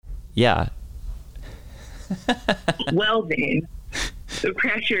Yeah. Well then, the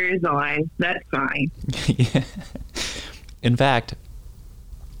pressure is on. That's fine. Yeah. In fact,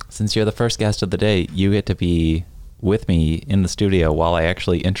 since you're the first guest of the day, you get to be with me in the studio while I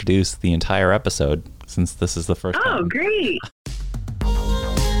actually introduce the entire episode, since this is the first time. Oh, great.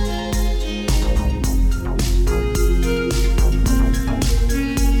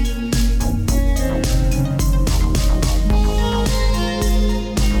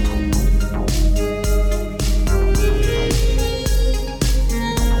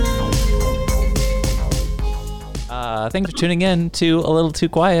 Thanks for tuning in to A Little Too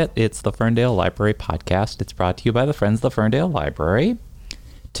Quiet. It's the Ferndale Library Podcast. It's brought to you by the Friends of the Ferndale Library.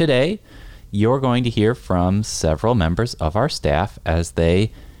 Today, you're going to hear from several members of our staff as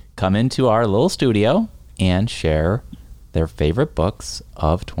they come into our little studio and share their favorite books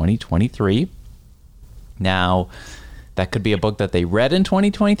of 2023. Now, that could be a book that they read in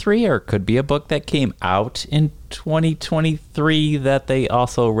 2023, or it could be a book that came out in 2023 that they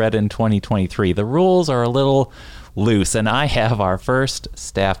also read in 2023. The rules are a little loose, and I have our first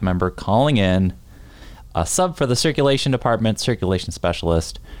staff member calling in, a sub for the circulation department, circulation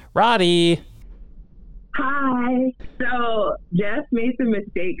specialist, Rodi. Hi. So Jeff made the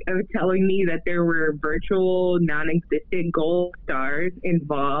mistake of telling me that there were virtual non-existent gold stars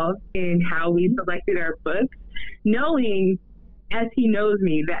involved in how we selected our books, knowing, as he knows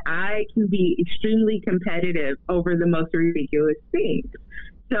me, that I can be extremely competitive over the most ridiculous things.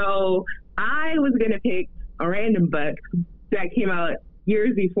 So I was going to pick a random book that came out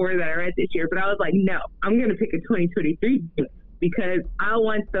years before that I read this year, but I was like, no, I'm going to pick a 2023 book because I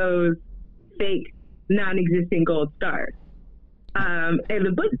want those fake non-existent gold stars. And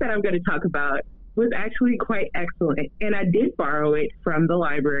the book that I'm going to talk about was actually quite excellent, and I did borrow it from the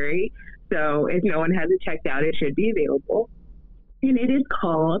library, so if no one has it checked out, it should be available. And it is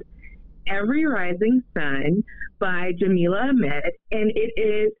called Every Rising Sun by Jamila Ahmed, and it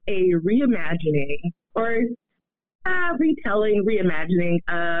is a reimagining or reimagining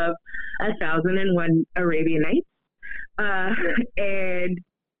of 1001 Arabian Nights. And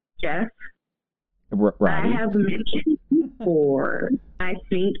Jeff, Rodi. I have mentioned before, I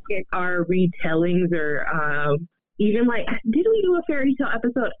think in our retellings or even like, did we do a fairy tale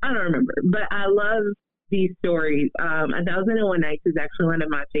episode? I don't remember, but I love these stories. 1001 Nights is actually one of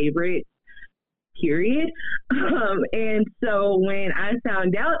my favorites, period. And so when I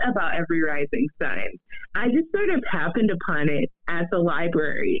found out about Every Rising Sun, I just sort of happened upon it at the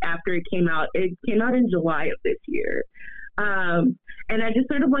library after it came out. It came out in July of this year. And I just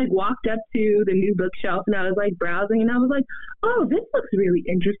sort of like walked up to the new bookshelf and I was like browsing and I was like, oh, this looks really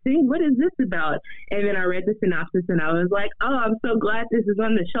interesting. What is this about? And then I read the synopsis and I was like, oh, I'm so glad this is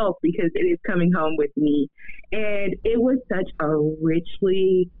on the shelf because it is coming home with me. And it was such a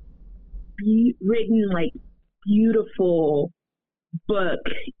richly written, like, beautiful book.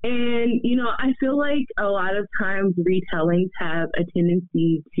 And, you know, I feel like a lot of times retellings have a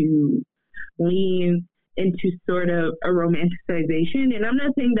tendency to lean into sort of a romanticization. And I'm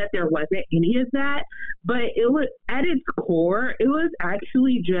not saying that there wasn't any of that, but it was, at its core, it was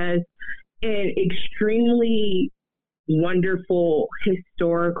actually just an extremely wonderful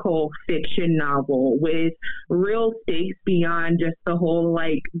historical fiction novel with real stakes beyond just the whole,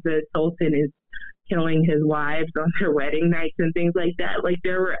 like, the Sultan is killing his wives on their wedding nights and things like that. Like,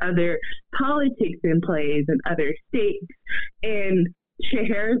 there were other politics in plays and other stakes. And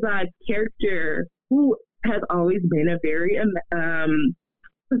Scheherazad's character, who has always been a very,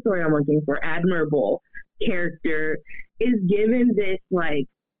 what's the word I'm looking for, admirable character, is given this, like,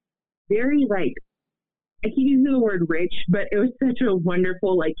 very, like, I keep using the word rich, but it was such a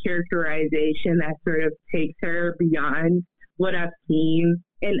wonderful, like, characterization that sort of takes her beyond what I've seen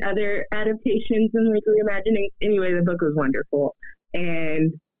in other adaptations and, like, reimagining. Anyway, the book was wonderful,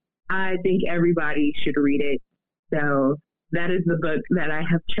 and I think everybody should read it. So that is the book that I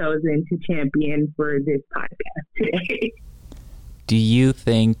have chosen to champion for this podcast today. Do you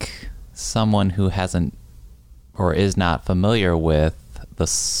think someone who hasn't or is not familiar with the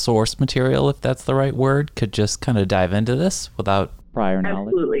source material, if that's the right word, could just kind of dive into this without prior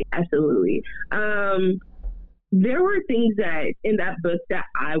knowledge? Absolutely. There were things that in that book that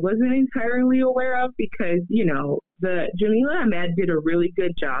I wasn't entirely aware of because, you know, the Jamila Ahmed did a really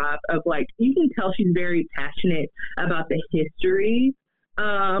good job of, like, you can tell she's very passionate about the history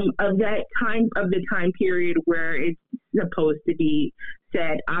of that time, of the time period where it's supposed to be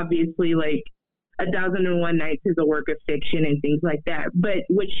set. Obviously, like, 1001 Nights is a work of fiction and things like that. But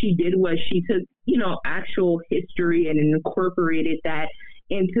what she did was she took, you know, actual history and incorporated that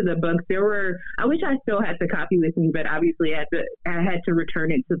into the books, I wish I still had the copy with me, but obviously I had to return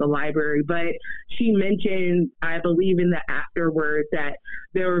it to the library. But she mentioned, I believe in the afterwards, that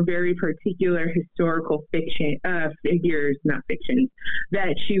there were very particular historical figures, not fiction,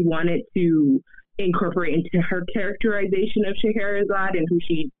 that she wanted to incorporate into her characterization of Scheherazade and who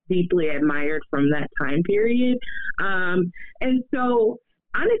she deeply admired from that time period. And so,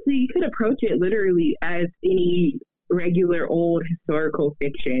 honestly, you could approach it literally as any regular old historical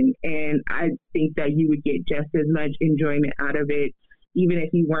fiction, and I think that you would get just as much enjoyment out of it, even if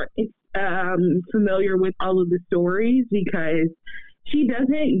you weren't familiar with all of the stories, because she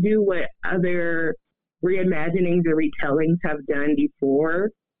doesn't do what other reimaginings or retellings have done before,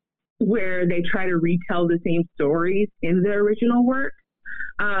 where they try to retell the same stories in the original work.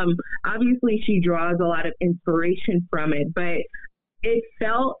 Obviously, she draws a lot of inspiration from it, but it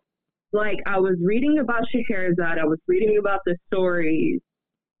felt like I was reading about Scheherazade, I was reading about the stories,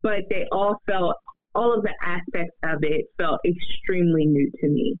 but all of the aspects of it felt extremely new to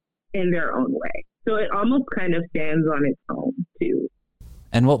me in their own way. So it almost kind of stands on its own, too.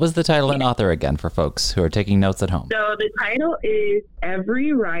 And what was the title and author again for folks who are taking notes at home? So the title is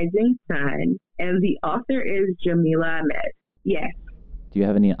Every Rising Sun, and the author is Jamila Ahmed. Yes. Do you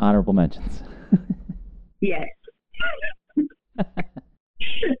have any honorable mentions? Yes.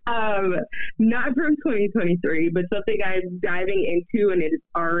 Not from 2023, but something I'm diving into, and it is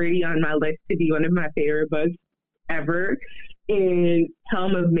already on my list to be one of my favorite books ever, is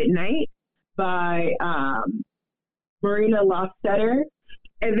Helm of Midnight by Marina Lofstetter.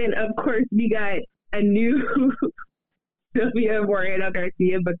 And then, of course, we got a new Sylvia Moreno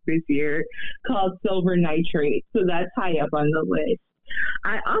Garcia book this year called Silver Nitrate. So that's high up on the list.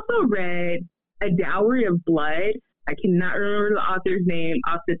 I also read A Dowry of Blood. I cannot remember the author's name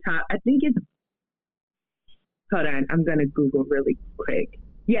off the top. I think it's, hold on, I'm going to Google really quick.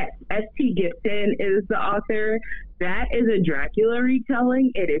 Yes, S.T. Gibson is the author. That is a Dracula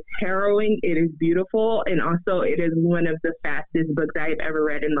retelling. It is harrowing. It is beautiful. And also it is one of the fastest books I've ever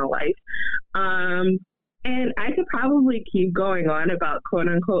read in my life. And I could probably keep going on about quote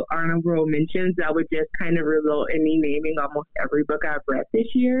unquote honorable mentions that would just kind of result in me naming almost every book I've read this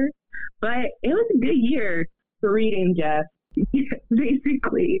year. But it was a good year for reading, Jeff,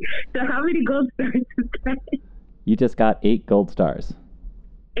 basically. So how many gold stars is that? You just got 8 gold stars.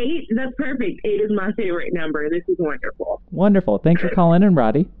 8? That's perfect. 8 is my favorite number. This is wonderful. Wonderful. Thanks for calling in,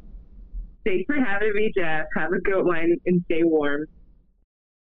 Rodi. Thanks for having me, Jeff. Have a good one and stay warm.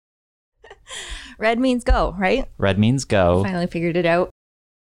 Red means go, right? Red means go. Finally figured it out.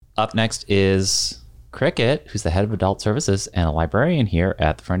 Up next is Kricket, who's the head of adult services and a librarian here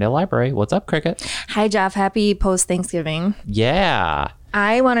at the Ferndale Library. What's up, Kricket? Hi, Jeff. Happy post-Thanksgiving. Yeah.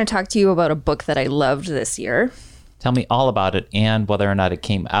 I want to talk to you about a book that I loved this year. Tell me all about it and whether or not it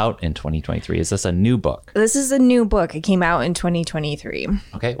came out in 2023. Is this a new book? This is a new book. It came out in 2023.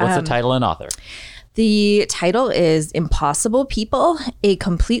 Okay. What's the title and author? The title is Impossible People, A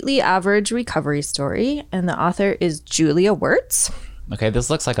Completely Average Recovery Story, and the author is Julia Wertz. Okay, this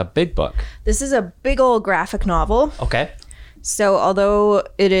looks like a big book. This is a big old graphic novel. Okay. So although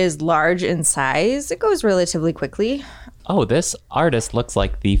it is large in size, it goes relatively quickly. Oh, this artist looks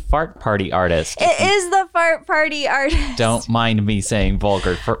like the fart party artist. It is the fart party artist. Don't mind me saying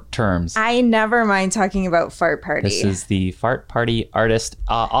vulgar terms. I never mind talking about fart party. This is the fart party artist,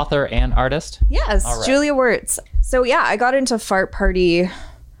 author and artist? Yes, right. Julia Wertz. So yeah, I got into fart party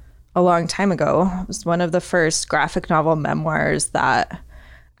a long time ago. It was one of the first graphic novel memoirs that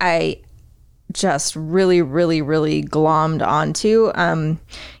I just really glommed onto.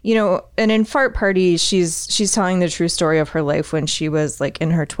 You know, and in Fart Party, she's telling the true story of her life when she was like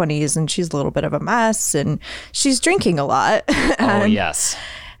in her 20s, and she's a little bit of a mess, and she's drinking a lot. Oh, yes.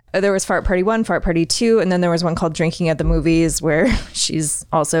 There was Fart Party 1, Fart Party 2, and then there was one called Drinking at the Movies where she's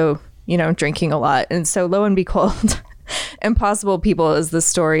also, you know, drinking a lot. And so lo and behold, Impossible People is the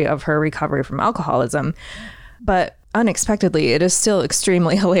story of her recovery from alcoholism. But unexpectedly, it is still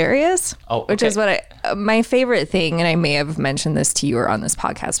extremely hilarious. Oh, okay. Which is what my favorite thing, and I may have mentioned this to you or on this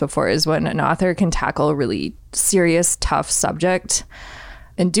podcast before, is when an author can tackle a really serious, tough subject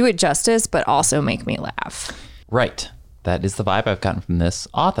and do it justice, but also make me laugh. Right. That is the vibe I've gotten from this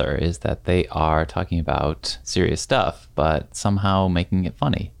author, is that they are talking about serious stuff, but somehow making it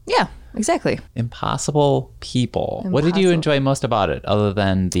funny. Yeah, exactly. Impossible People. What did you enjoy most about it, other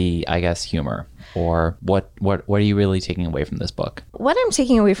than the, I guess, humor? Or what are you really taking away from this book? What I'm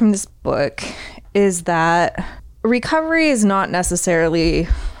taking away from this book is that recovery is not necessarily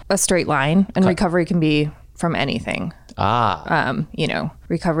a straight line, and recovery can be from anything.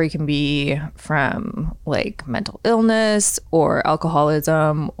 Recovery can be from like mental illness or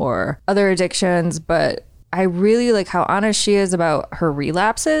alcoholism or other addictions. But I really like how honest she is about her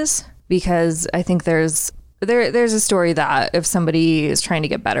relapses, because I think there's a story that if somebody is trying to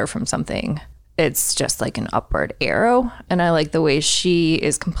get better from something, it's just like an upward arrow. And I like the way she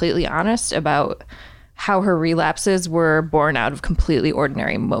is completely honest about how her relapses were born out of completely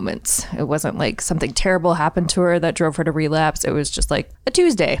ordinary moments. It wasn't like something terrible happened to her that drove her to relapse. It was just like a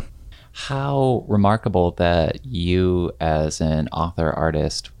Tuesday. How remarkable that you as an author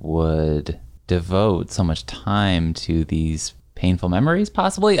artist would devote so much time to these painful memories,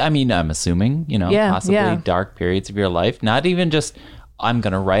 possibly. I mean, I'm assuming, possibly dark periods of your life. Not even just, I'm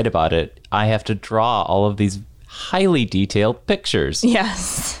going to write about it. I have to draw all of these highly detailed pictures.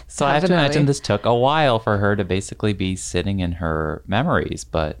 Yes. So I have to imagine this took a while for her to basically be sitting in her memories.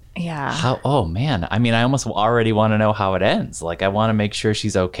 But yeah. Oh man. I mean, I almost already want to know how it ends. Like, I want to make sure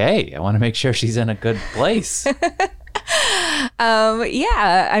she's okay. I want to make sure she's in a good place.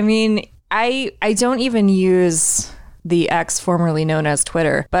 I mean, I don't even use the X formerly known as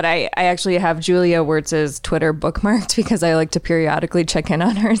Twitter, but I actually have Julia Wertz's Twitter bookmarked because I like to periodically check in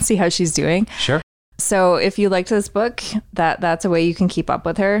on her and see how she's doing. Sure. So if you liked this book, that's a way you can keep up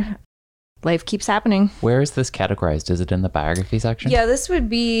with her. Life keeps happening. Where is this categorized? Is it in the biography section? Yeah, this would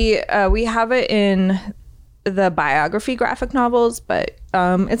be, we have it in the biography graphic novels, but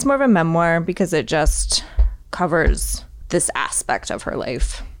it's more of a memoir because it just covers this aspect of her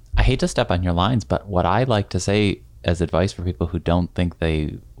life. I hate to step on your lines, but what I like to say as advice for people who don't think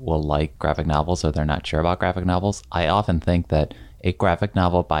they will like graphic novels or they're not sure about graphic novels, I often think that a graphic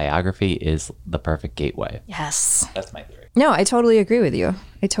novel biography is the perfect gateway. Yes. That's my theory. No, I totally agree with you.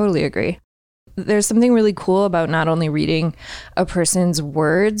 I totally agree. There's something really cool about not only reading a person's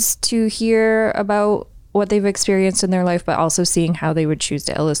words to hear about what they've experienced in their life, but also seeing how they would choose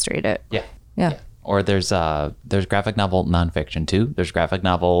to illustrate it. Yeah. Or there's graphic novel nonfiction too. There's graphic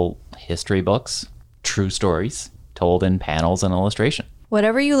novel history books, true stories told in panels and illustration.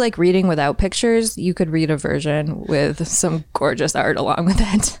 Whatever you like reading without pictures, you could read a version with some gorgeous art along with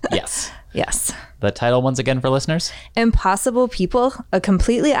it. Yes. Yes. The title once again for listeners? Impossible People, a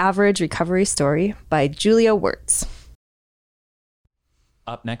completely average recovery story by Julia Wertz.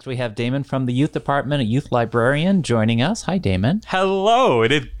 Up next, we have Damon from the youth department, a youth librarian, joining us. Hi, Damon. Hello.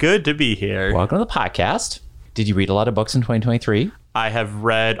 It is good to be here. Welcome to the podcast. Did you read a lot of books in 2023? I have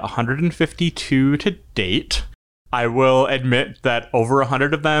read 152 to date. I will admit that over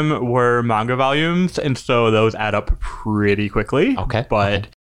 100 of them were manga volumes, and so those add up pretty quickly. Okay. But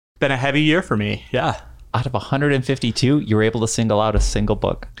been a heavy year for me. Yeah. Out of 152, you were able to single out a single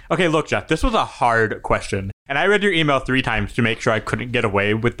book. Okay, look, Jeff, this was a hard question. And I read your email 3 times to make sure I couldn't get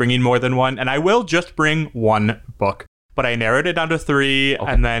away with bringing more than one. And I will just bring one book. But I narrowed it down to 3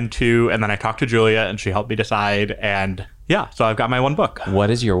 and then 2. And then I talked to Julia and she helped me decide. And yeah, so I've got my one book. What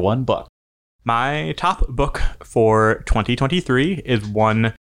is your one book? My top book for 2023 is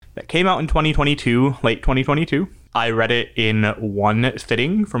one that came out in 2022, late 2022. I read it in one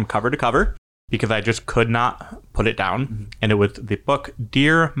sitting from cover to cover because I just could not put it down. And it was the book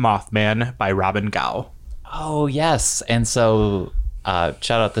Dear Mothman by Robin Gow. Oh, yes. And so,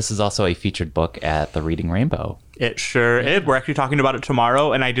 shout out, this is also a featured book at the Reading Rainbow. It sure is. We're actually talking about it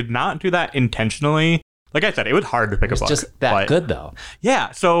tomorrow, and I did not do that intentionally. Like I said, it was hard to pick a book. It's just that good, though.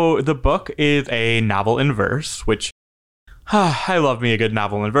 Yeah, so the book is a novel in verse, which I love me a good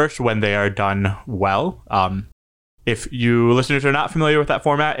novel in verse when they are done well. If you listeners are not familiar with that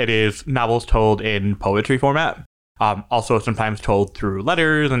format, it is novels told in poetry format. Also sometimes told through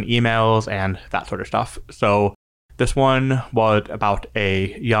letters and emails and that sort of stuff. So this one was about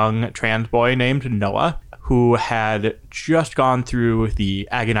a young trans boy named Noah who had just gone through the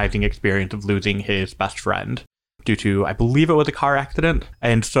agonizing experience of losing his best friend due to, I believe it was a car accident.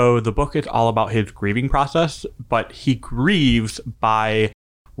 And so the book is all about his grieving process, but he grieves by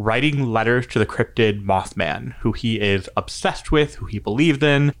writing letters to the cryptid Mothman, who he is obsessed with, who he believes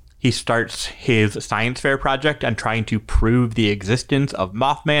in. He starts his science fair project and trying to prove the existence of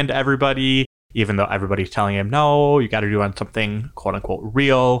Mothman to everybody, even though everybody's telling him, no, you got to do on something quote unquote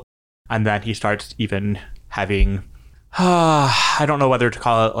real. And then he starts even having, I don't know whether to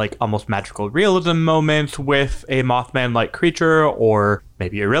call it like almost magical realism moments with a Mothman-like creature, or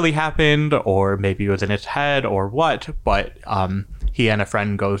maybe it really happened, or maybe it was in his head, or what. But he and a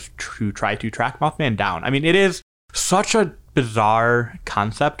friend goes to try to track Mothman down. I mean, it is such a bizarre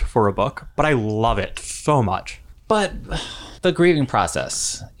concept for a book, but I love it so much. But the grieving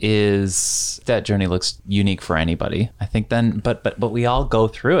process that journey looks unique for anybody. I think then, but we all go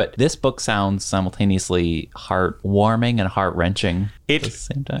through it. This book sounds simultaneously heartwarming and heart-wrenching at the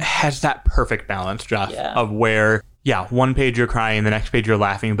same time. Has that perfect balance, Jeff, of where, one page you're crying, the next page you're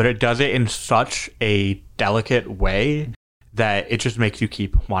laughing, but it does it in such a delicate way that it just makes you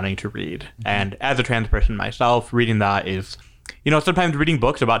keep wanting to read. Mm-hmm. And as a trans person myself, reading that is, sometimes reading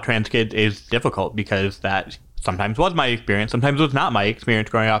books about trans kids is difficult because that sometimes was my experience, sometimes was not my experience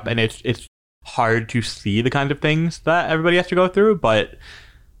growing up, and it's hard to see the kind of things that everybody has to go through, but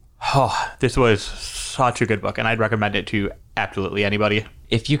this was such a good book, and I'd recommend it to absolutely anybody.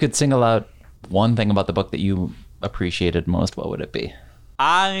 If you could single out one thing about the book that you appreciated most, what would it be?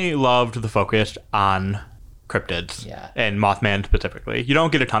 I loved the focus on cryptids, and Mothman specifically. You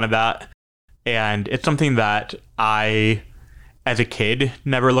don't get a ton of that, and it's something that I, as a kid,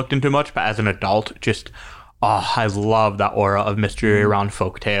 never looked into much, but as an adult, just... I love that aura of mystery around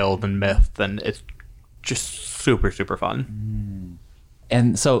folktales and myth, and it's just super, super fun.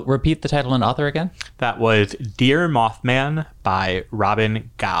 And so, repeat the title and author again? That was Dear Mothman by Robin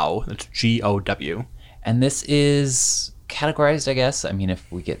Gow. That's Gow. And this is categorized, I guess. I mean,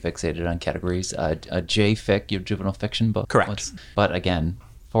 if we get fixated on categories, a JFic, your juvenile fiction book. Correct. But again,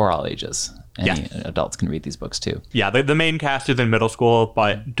 for all ages. Any adults can read these books too. Yeah, the main cast is in middle school,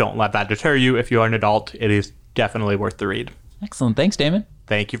 but don't let that deter you. If you are an adult, it is definitely worth the read. Excellent. Thanks, Damon.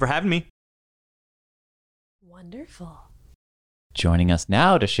 Thank you for having me. Wonderful. Joining us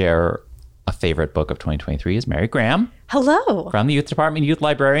now to share a favorite book of 2023 is Mary Grahame. Hello. From the Youth Department, Youth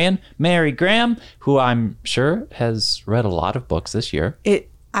Librarian, Mary Grahame, who I'm sure has read a lot of books this year.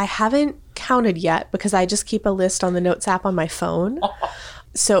 I haven't counted yet because I just keep a list on the Notes app on my phone.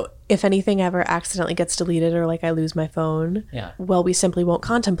 So if anything ever accidentally gets deleted or I lose my phone, we simply won't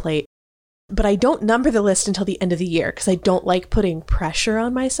contemplate. But I don't number the list until the end of the year because I don't like putting pressure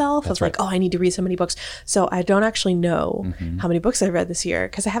on myself. That's of I need to read so many books. So I don't actually know how many books I've read this year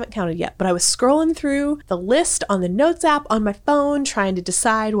because I haven't counted yet. But I was scrolling through the list on the Notes app on my phone trying to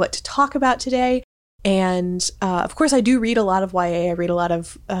decide what to talk about today. And of course, I do read a lot of YA. I read a lot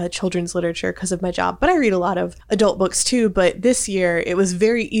of children's literature because of my job, but I read a lot of adult books too. But this year, it was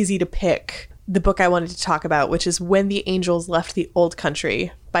very easy to pick the book I wanted to talk about, which is When the Angels Left the Old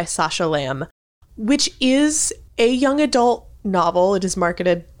Country by Sacha Lamb, which is a young adult novel. It is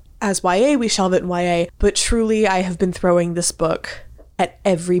marketed as YA. We shelve it in YA. But truly, I have been throwing this book at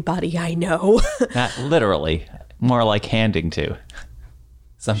everybody I know. Not literally, more like handing to.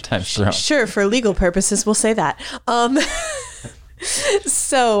 Sometimes thrown. Sure, for legal purposes, we'll say that.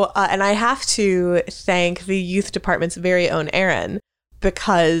 So, and I have to thank the youth department's very own Erin,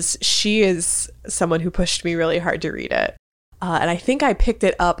 because she is someone who pushed me really hard to read it. And I think I picked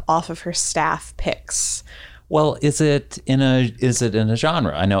it up off of her staff picks. Well, is it in a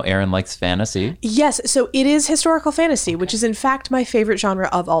genre? I know Erin likes fantasy. Yes, so it is historical fantasy, which is in fact my favorite genre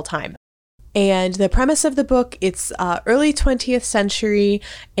of all time. And the premise of the book, it's early 20th century,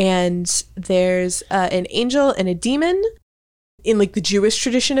 and there's an angel and a demon in the Jewish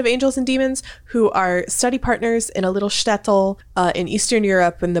tradition of angels and demons who are study partners in a little shtetl in Eastern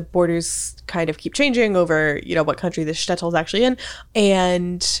Europe, and the borders kind of keep changing over, what country this shtetl is actually in.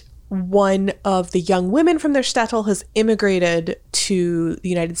 And one of the young women from their shtetl has immigrated to the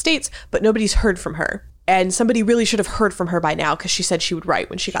United States, but nobody's heard from her. And somebody really should have heard from her by now because she said she would write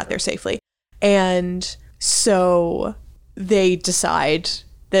when she got there safely. And so they decide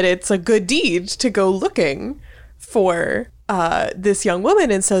that it's a good deed to go looking for this young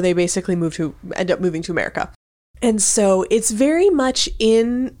woman. And so they basically end up moving to America. And so it's very much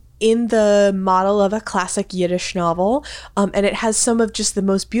in the model of a classic Yiddish novel. And it has some of just the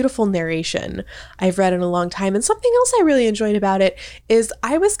most beautiful narration I've read in a long time. And something else I really enjoyed about it is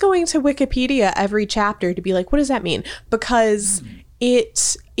I was going to Wikipedia every chapter to be like, what does that mean? Because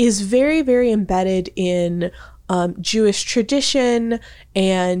it is very, very embedded in Jewish tradition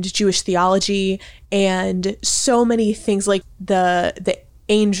and Jewish theology, and so many things like the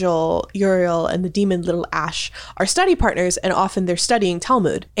angel Uriel and the demon Little Ash are study partners, and often they're studying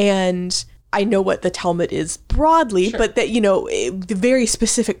Talmud. And I know what the Talmud is broadly, but that, the very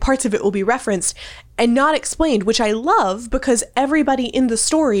specific parts of it will be referenced and not explained, which I love because everybody in the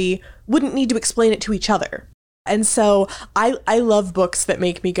story wouldn't need to explain it to each other. And so I love books that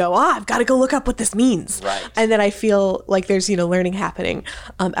make me go, I've got to go look up what this means. Right. And then I feel like there's, learning happening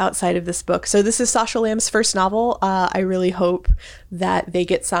outside of this book. So this is Sacha Lamb's first novel. I really hope that they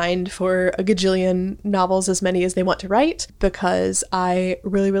get signed for a gajillion novels, as many as they want to write, because I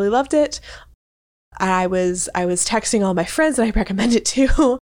really, really loved it. I was texting all my friends that I recommend it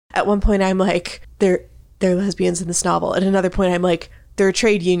to. At one point, I'm like, there are lesbians in this novel. At another point, I'm like, there are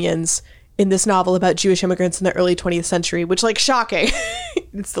trade unions in this novel about Jewish immigrants in the early 20th century, which, like, shocking.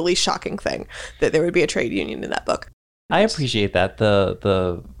 It's the least shocking thing that there would be a trade union in that book. I appreciate that.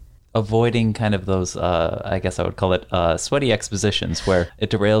 The avoiding kind of those, I guess I would call it sweaty expositions where it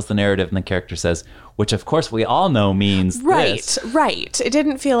derails the narrative and the character says, which of course we all know means this. Right. It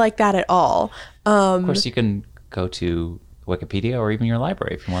didn't feel like that at all. Of course, you can go to Wikipedia or even your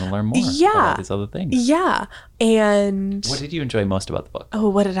library if you want to learn more about these other things. Yeah. And what did you enjoy most about the book? Oh,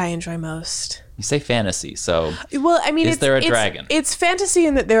 what did I enjoy most? You say fantasy, so well, I mean, is there a dragon? It's fantasy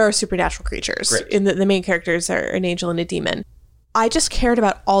in that there are supernatural creatures. Great. In that the main characters are an angel and a demon. I just cared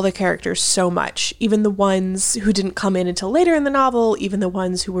about all the characters so much, even the ones who didn't come in until later in the novel, even the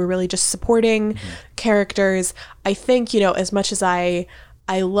ones who were really just supporting characters. I think, as much as I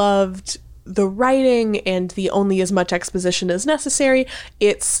loved the writing and the only as much exposition as necessary,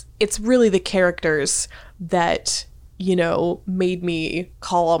 it's really the characters that, made me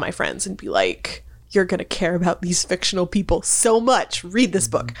call all my friends and be like, you're going to care about these fictional people so much. Read this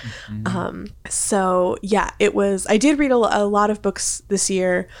book. So yeah, I did read a lot of books this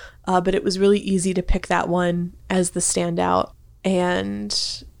year, but it was really easy to pick that one as the standout.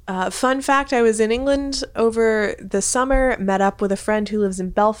 And fun fact, I was in England over the summer, met up with a friend who lives in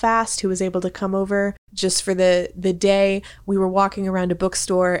Belfast who was able to come over just for the day. We were walking around a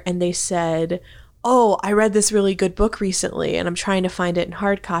bookstore and they said, oh, I read this really good book recently and I'm trying to find it in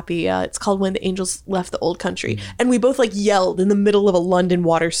hard copy. It's called When the Angels Left the Old Country. And we both yelled in the middle of a London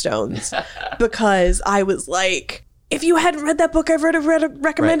Waterstones because I was like, if you hadn't read that book, I would have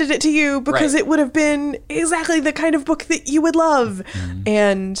recommended it to you because it would have been exactly the kind of book that you would love.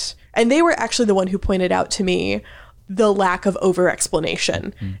 And they were actually the one who pointed out to me the lack of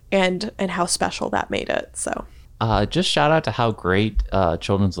over-explanation and how special that made it. So just shout out to how great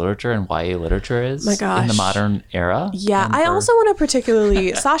children's literature and YA literature is in the modern era. Yeah, I also want to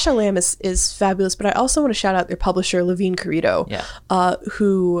particularly, Sacha Lamb is fabulous, but I also want to shout out their publisher, Levine Carrito,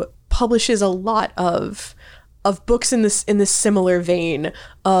 who publishes a lot of books in this similar vein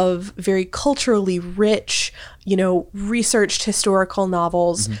of very culturally rich, researched historical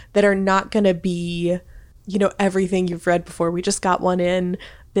novels that are not going to be, everything you've read before. We just got one in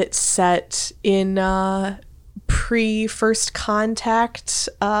that's set in pre-First Contact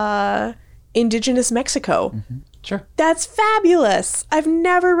indigenous Mexico. Sure. That's fabulous. I've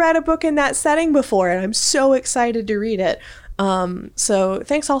never read a book in that setting before, and I'm so excited to read it. So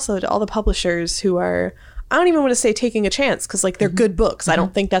thanks also to all the publishers who are, I don't even want to say taking a chance because they're good books. I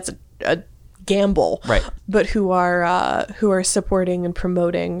don't think that's a gamble, right? But who are supporting and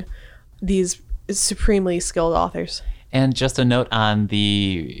promoting these supremely skilled authors. And just a note on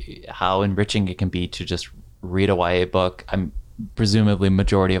how enriching it can be to just read a YA book. Presumably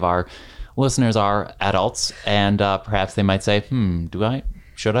majority of our listeners are adults, and perhaps they might say,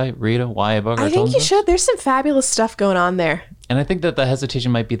 should I read a YA book? I think you should. There's some fabulous stuff going on there. And I think that the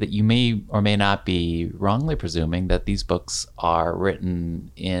hesitation might be that you may or may not be wrongly presuming that these books are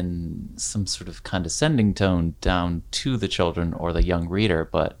written in some sort of condescending tone down to the children or the young reader.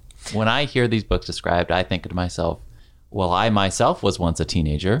 But when I hear these books described, I think to myself, well, I myself was once a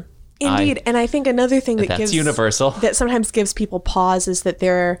teenager. Indeed. And I think another thing that's universal, that sometimes gives people pause is that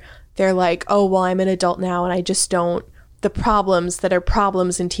they're like, oh, well, I'm an adult now and I just don't, the problems that are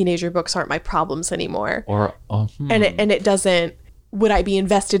problems in teenager books aren't my problems anymore. Or and it doesn't, would I be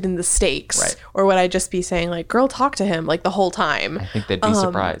invested in the stakes? Right. Or would I just be saying girl, talk to him the whole time? I think they'd be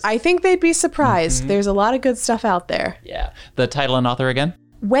surprised. I think they'd be surprised. There's a lot of good stuff out there. Yeah. The title and author again?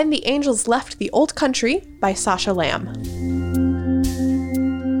 When the Angels Left the Old Country by Sacha Lamb.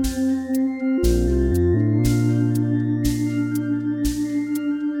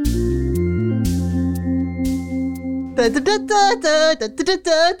 It's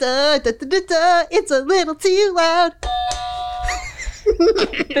a little too loud.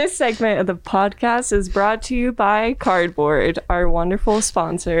 This segment of the podcast is brought to you by Cardboard, our wonderful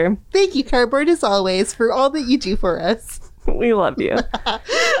sponsor. Thank you, Cardboard, as always, for all that you do for us. We love you.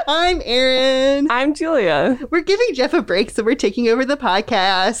 I'm Erin. I'm Julia. We're giving Jeff a break, so we're taking over the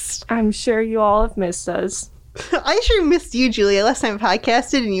podcast. I'm sure you all have missed us. I sure missed you, Julia. Last time I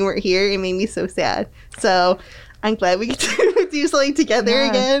podcasted and you weren't here, it made me so sad. So I'm glad we get to do something together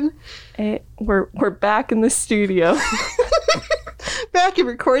again. We're back in the studio. Back and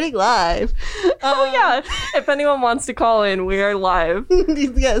recording live. Yeah. If anyone wants to call in, we are live.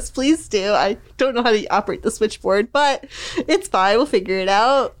 Yes, please do. I don't know how to operate the switchboard, but it's fine. We'll figure it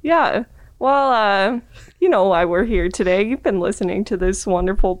out. Yeah. Well, you know why we're here today. You've been listening to this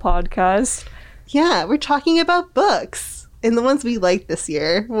wonderful podcast. Yeah, we're talking about books and the ones we liked this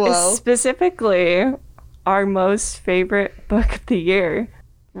year. Whoa. Specifically, our most favorite book of the year,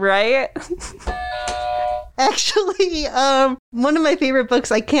 right? Actually, one of my favorite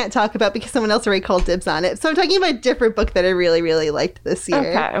books I can't talk about because someone else already called dibs on it. So I'm talking about a different book that I really, really liked this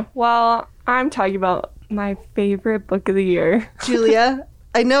year. Okay, well, I'm talking about my favorite book of the year. Julia,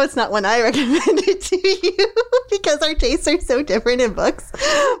 I know it's not one I recommended to you because our tastes are so different in books.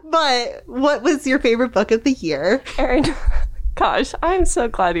 But what was your favorite book of the year? Erin, gosh, I'm so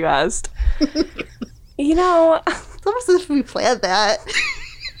glad you asked. You know, It's almost as if we planned that.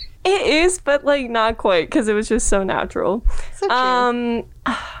 it is, but like not quite because it was just so natural. So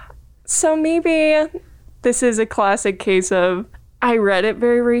true. So maybe this is a classic case of I read it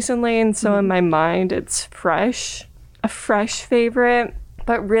very recently, and so in my mind it's fresh, a fresh favorite,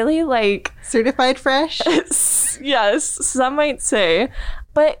 but really like Certified fresh? yes, some might say.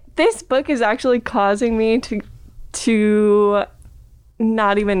 But this book is actually causing me to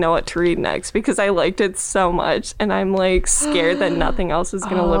not even know what to read next because I liked it so much, and I'm like scared that nothing else is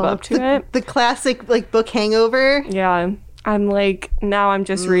gonna live up to it. The classic like book hangover. Yeah, I'm like, now I'm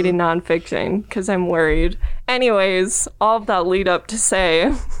just reading nonfiction because I'm worried. Anyways, all of that lead up to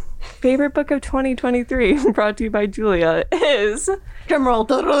say, favorite book of 2023 brought to you by Julia is... Drumroll.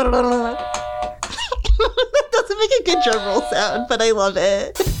 That doesn't make a good drumroll sound, but I love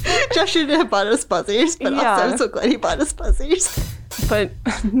it. Josh shouldn't have bought us buzzers, but also I'm so glad he bought us buzzers. But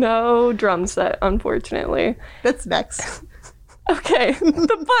no drum set, unfortunately. That's next. Okay,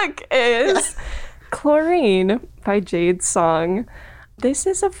 the book is Chlorine by Jade Song. This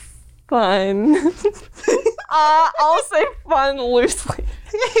is a fun... I'll say fun loosely.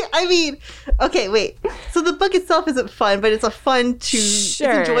 I mean, okay, wait. So the book itself isn't fun, but it's a fun to...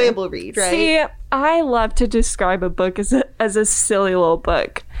 Sure. It's enjoyable read, right? See, I love to describe a book as a silly little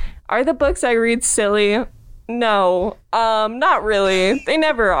book. Are the books I read silly? No, not really. They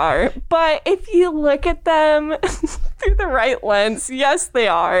never are. But if you look at them through the right lens, yes, they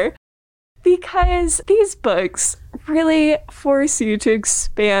are. Because these books really force you to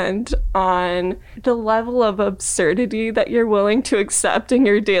expand on the level of absurdity that you're willing to accept in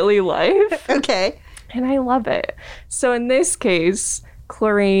your daily life. Okay. And I love it. So in this case,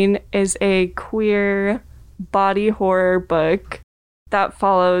 Chlorine is a queer body horror book that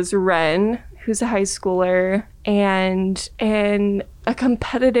follows Ren, who's a high schooler, and a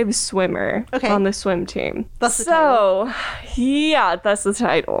competitive swimmer on the swim team. That's the title. Yeah, that's the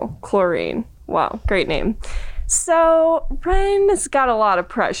title. Chlorine. Wow, great name. So Ren's got a lot of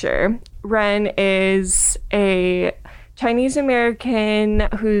pressure. Ren is a Chinese American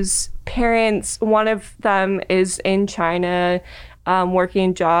whose parents, one of them is in China,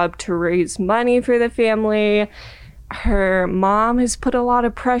 working a job to raise money for the family. Her mom has put a lot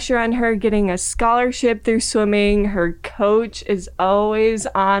of pressure on her getting a scholarship through swimming. Her coach is always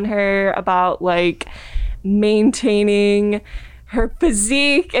on her about like maintaining her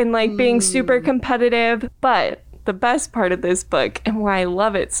physique and like being super competitive. But the best part of this book and why I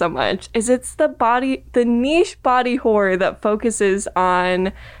love it so much is it's the niche body horror that focuses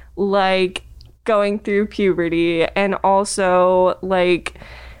on like going through puberty, and also like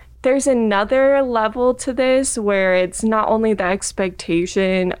there's another level to this where it's not only the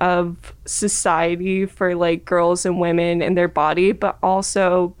expectation of society for like girls and women and their body, but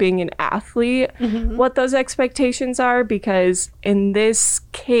also being an athlete, what those expectations are, because in this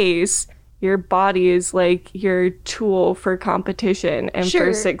case, your body is like your tool for competition and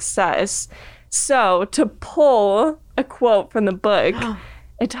for success. So to pull a quote from the book,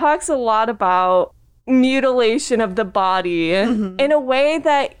 it talks a lot about mutilation of the body in a way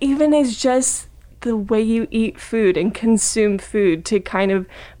that even is just the way you eat food and consume food to kind of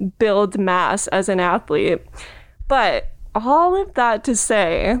build mass as an athlete. But all of that to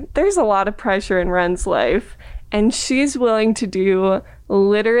say, there's a lot of pressure in Ren's life, and she's willing to do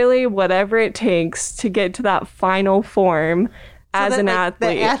literally whatever it takes to get to that final form as an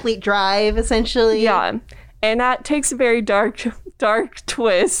athlete. The athlete drive, essentially. Yeah. And that takes a very dark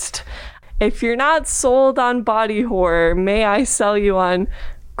twist. If you're not sold on body horror, may I sell you on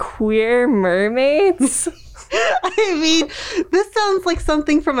queer mermaids? I mean, this sounds like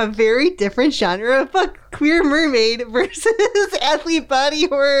something from a very different genre of book. Queer mermaid versus athlete body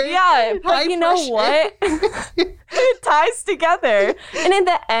horror. Yeah, but you know what? It ties together. And in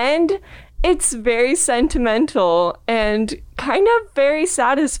the end, it's very sentimental and kind of very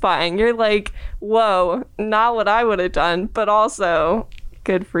satisfying. You're like, whoa, not what I would have done, but also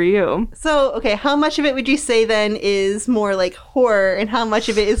good for you. So, okay, how much of it would you say then is more like horror, and how much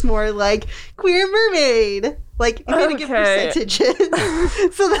of it is more like queer mermaid? Like, you gotta give percentages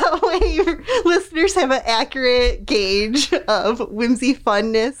so that way your listeners have an accurate gauge of whimsy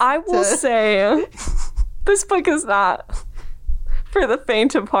funness. I will say This book is not for the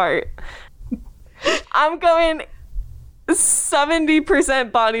faint of heart. I'm going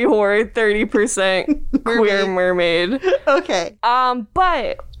 70% body horror, 30% queer mermaid. Okay.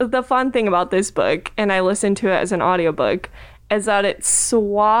 But the fun thing about this book, and I listened to it as an audiobook, is that it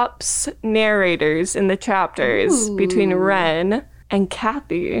swaps narrators in the chapters between Ren and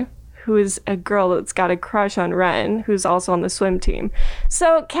Kathy, who is a girl that's got a crush on Ren, who's also on the swim team.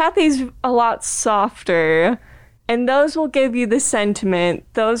 So Kathy's a lot softer, and those will give you the sentiment.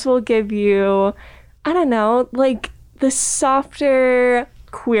 Those will give you, I don't know, like the softer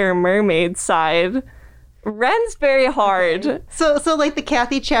queer mermaid side. Ren's very hard. Okay. So like the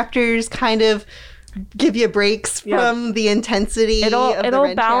Kathy chapters kind of give you breaks from the intensity. It'll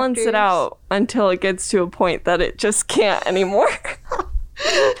balance chapters. It out until it gets to a point that it just can't anymore.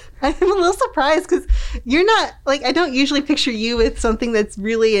 I'm a little surprised because you're not like, I don't usually picture you with something that's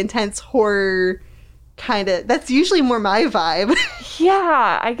really intense horror kind of. That's usually more my vibe.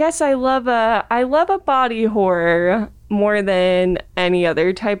 Yeah, I guess I love a body horror more than any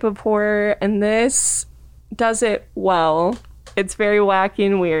other type of horror, and this does it well. It's very wacky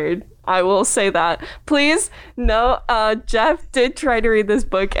and weird. I will say that. Please, no, Jeff did try to read this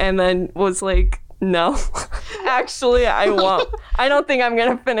book and then was like, no, actually, I won't. I don't think I'm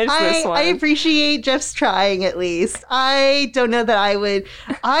going to finish this one. I appreciate Jeff's trying, at least. I don't know that I would.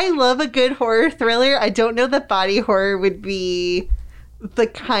 I love a good horror thriller. I don't know that body horror would be the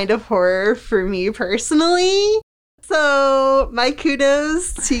kind of horror for me personally. So my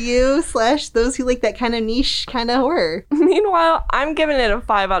kudos to you / those who like that kind of niche kind of horror. Meanwhile, I'm giving it a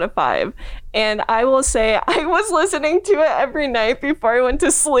 5 out of 5. And I will say I was listening to it every night before I went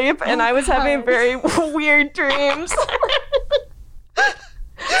to sleep, and I was having very weird dreams.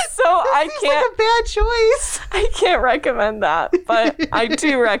 So I can't. Like a bad choice. I can't recommend that, but I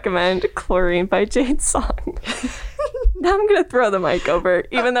do recommend Chlorine by Jade Song. Now I'm gonna throw the mic over,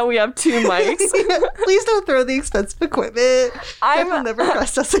 even though we have 2 mics. Please don't throw the expensive equipment. I'll never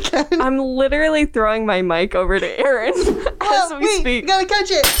trust us again. I'm literally throwing my mic over to Erin as we speak. You gotta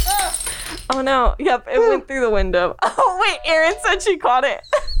catch it. Oh no! Yep, it went through the window. Oh wait, Erin said she caught it.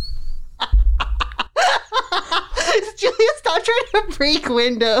 Julia, stop trying to break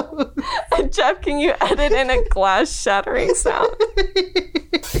windows. Jeff, can you edit in a glass shattering sound?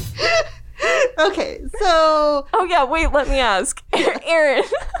 Okay, so... Oh yeah, wait, let me ask. Erin,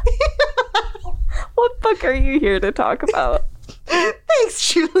 what book are you here to talk about?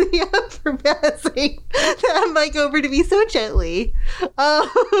 Thanks, Julia, for passing that mic over to me so gently.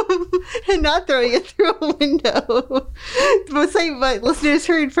 And not throwing it through a window. My listeners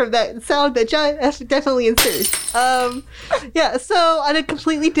heard from that sound that John definitely inserts. Yeah, so on a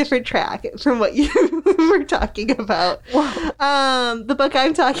completely different track from what you were talking about. The book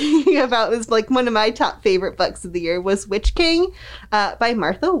I'm talking about is like one of my top favorite books of the year was Witch King by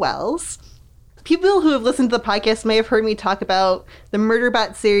Martha Wells. People who have listened to the podcast may have heard me talk about the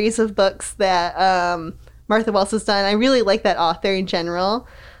Murderbot series of books that Martha Wells has done. I really like that author in general.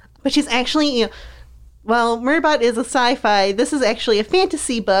 But she's actually, well, Murderbot is a sci-fi. This is actually a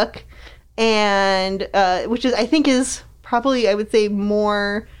fantasy book, and which is, I think, is probably, I would say,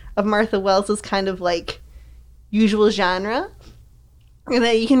 more of Martha Wells' kind of like usual genre. And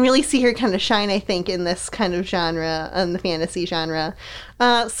that you can really see her kind of shine, I think, in this kind of genre, in the fantasy genre.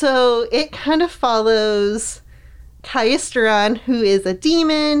 So it kind of follows Kaisteron, who is a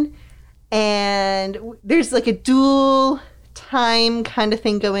demon, and there's like a dual time kind of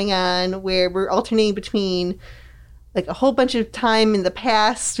thing going on where we're alternating between like a whole bunch of time in the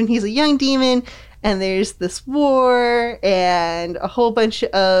past when he's a young demon, and there's this war and a whole bunch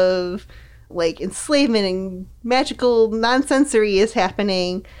of like enslavement and magical nonsensory is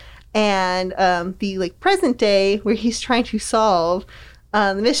happening, and the like present day where he's trying to solve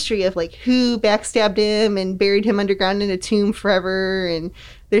the mystery of like who backstabbed him and buried him underground in a tomb forever, and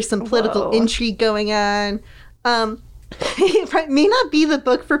there's some political intrigue going on. It may not be the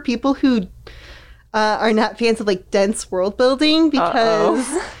book for people who are not fans of like dense world building, because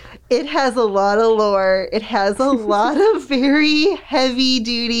it has a lot of lore. It has a lot of very heavy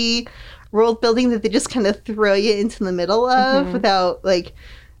duty world building that they just kind of throw you into the middle of without like,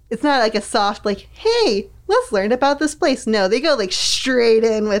 it's not like a soft like, hey, let's learn about this place. No, they go like straight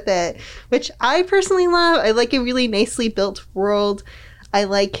in with it, which I personally love. I like a really nicely built world. I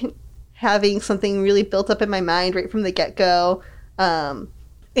like having something really built up in my mind right from the get-go. And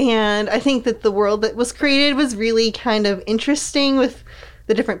I think that the world that was created was really kind of interesting with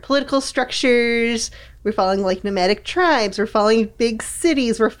the different political structures. We're following like nomadic tribes. We're following big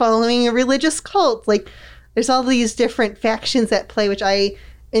cities. We're following a religious cult. Like there's all these different factions at play, which I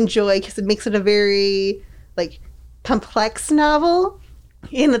enjoy because it makes it a very like complex novel.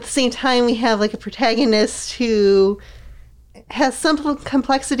 And at the same time, we have like a protagonist who has some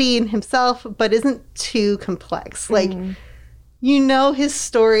complexity in himself, but isn't too complex. Like, you know his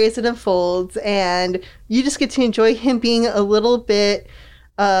story as it unfolds, and you just get to enjoy him being a little bit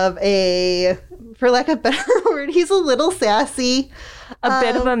of a, for lack of a better word, he's a little sassy. A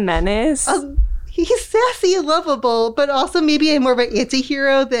bit of a menace. He's sassy and lovable, but also maybe more of an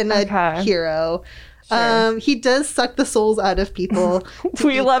anti-hero than a hero. Sure. He does suck the souls out of people.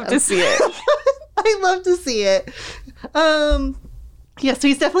 We love to see it. I love to see it. Yeah, so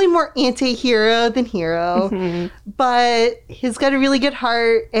he's definitely more anti-hero than hero, but he's got a really good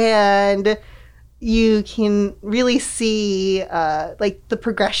heart, and you can really see like the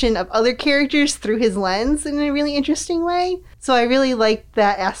progression of other characters through his lens in a really interesting way. So I really like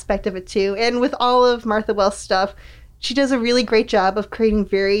that aspect of it too. And with all of Martha Wells' stuff, she does a really great job of creating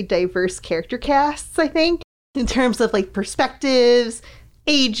very diverse character casts, I think, in terms of like perspectives,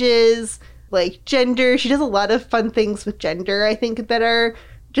 ages, like gender. She does a lot of fun things with gender, I think, that are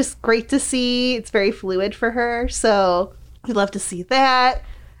just great to see. It's very fluid for her. So we love to see that.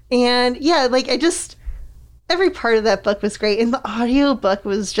 And yeah, like every part of that book was great. And the audiobook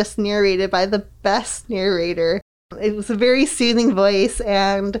was just narrated by the best narrator. It was a very soothing voice,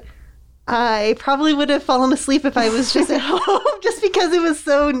 and I probably would have fallen asleep if I was just at home, just because it was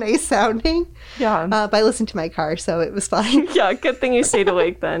so nice sounding. Yeah. But I listened to my car, so it was fine. Yeah, good thing you stayed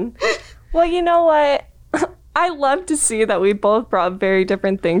awake then. Well, you know what? I love to see that we both brought very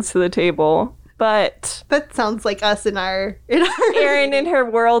different things to the table. But that sounds like us in our Erin and her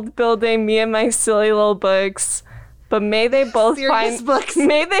world building, me and my silly little books. But may they both serious books.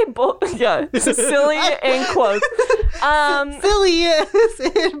 May they both, yeah, silly in quotes. Silly as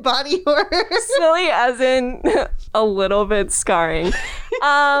in body horror. Silly as in a little bit scarring.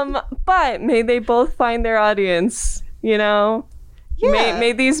 But may they both find their audience, you know? Yeah.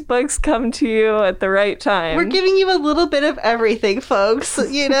 May these books come to you at the right time. We're giving you a little bit of everything, folks.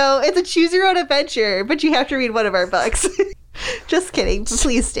 You know, it's a choose your own adventure, but you have to read one of our books. Just kidding.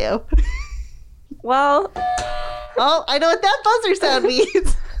 Please do. Well, oh, I know what that buzzer sound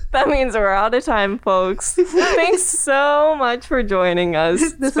means. That means we're out of time, folks. Thanks so much for joining us.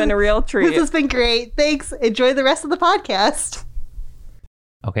 It's been a real treat. This has been great. Thanks. Enjoy the rest of the podcast.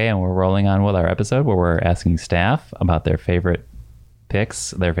 Okay, and we're rolling on with our episode where we're asking staff about their favorite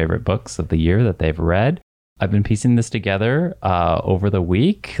picks, their favorite books of the year that they've read. I've been piecing this together over the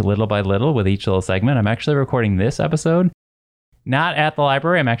week, little by little, with each little segment. I'm actually recording this episode not at the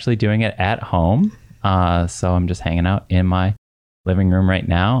library. I'm actually doing it at home. So I'm just hanging out in my living room right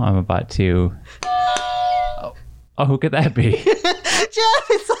now. I'm about to... Oh, who could that be? Jeff,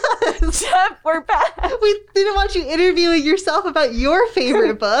 it's us. Jeff, we're back. We didn't want you interviewing yourself about your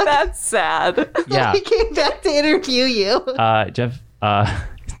favorite book. That's sad. Yeah. We came back to interview you.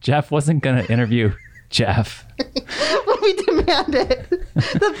 Jeff wasn't going to interview Jeff. But we demanded.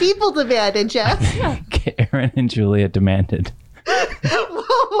 The people demanded, Jeff. Erin and Julia demanded.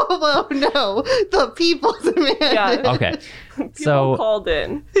 Whoa, no. The people demanded. Yeah. Okay. People called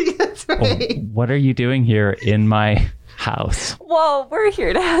in. That's right. What are you doing here in my house? Well, we're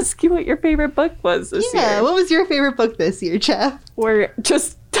here to ask you what your favorite book was this year. Yeah, what was your favorite book this year, Jeff? We're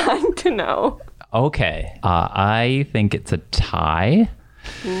just dying to know. Okay. I think it's a tie.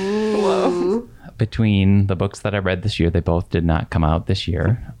 Whoa. Between the books that I read this year. They both did not come out this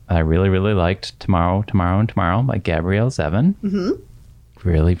year. I really, really liked Tomorrow, and Tomorrow by Gabrielle Zevin. Mm-hmm.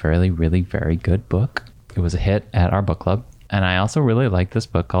 Really, really, really very good book. It was a hit at our book club. And I also really liked this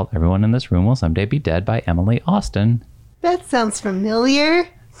book called Everyone in This Room Will Someday Be Dead by Emily Austin. That sounds familiar.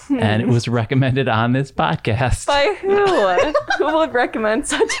 And it was recommended on this podcast. By who? Who would recommend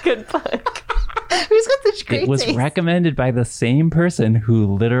such a good book? Who's got such great It was taste? recommended by the same person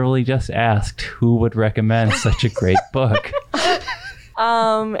who literally just asked who would recommend such a great book.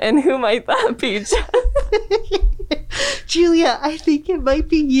 And who might that be, Jeff? Julia, I think it might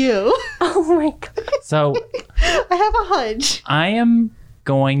be you. Oh my god. So I have a hunch. I am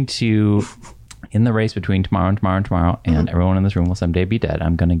going to, in the race between Tomorrow and Everyone in This Room Will Someday Be Dead,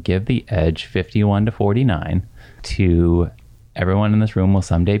 I'm going to give the edge 51-49 to Everyone in This Room Will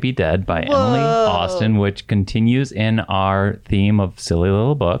Someday Be Dead by Emily Austin, which continues in our theme of silly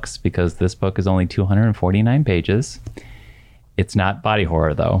little books because this book is only 249 pages. It's not body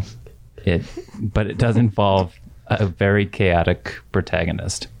horror, though. But it does involve a very chaotic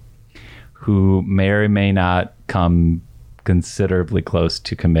protagonist who may or may not come considerably close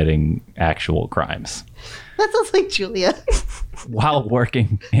to committing actual crimes. That sounds like Julia. While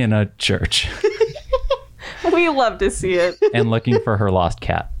working in a church. We love to see it. And looking for her lost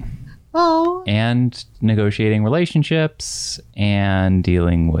cat. Oh. And negotiating relationships and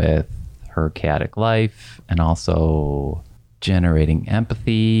dealing with her chaotic life and also generating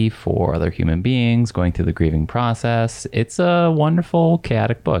empathy for other human beings, going through the grieving process. It's a wonderful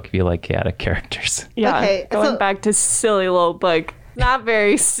chaotic book if you like chaotic characters. Yeah, Okay, going so- back to silly little book. Not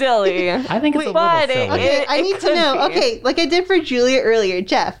very silly. I think it's a little but silly. Okay, I need to know. Be. Okay, like I did for Julia earlier,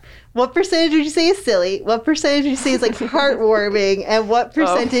 Jeff. What percentage would you say is silly? What percentage would you say is like heartwarming? And what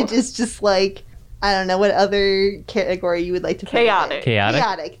percentage is just like, I don't know, what other category you would like to put it in? Chaotic.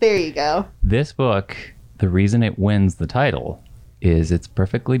 Chaotic. There you go. This book, the reason it wins the title is it's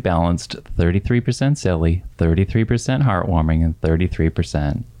perfectly balanced 33% silly, 33% heartwarming, and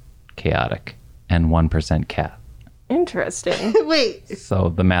 33% chaotic, and 1% cat. Interesting. Wait,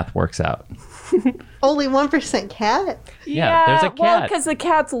 So the math works out. only 1% cat? Yeah, there's a cat. Well, because the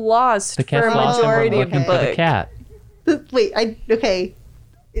cat's lost The cat's for a lost and we're majority of the looking for the book. cat. Wait, okay.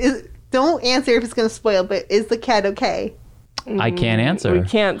 Don't answer if it's going to spoil, but is the cat okay? I can't answer. We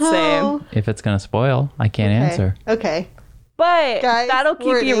can't say. Oh, If it's going to spoil, I can't answer. okay. But Guys, that'll keep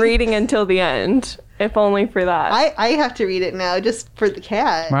you warning. reading until the end, if only for that. I have to read it now just for the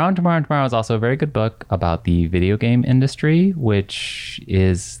cat. Tomorrow is also a very good book about the video game industry, which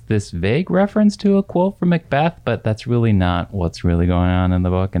is this vague reference to a quote from Macbeth, but that's really not what's really going on in the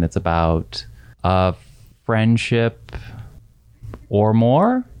book. And it's about a friendship or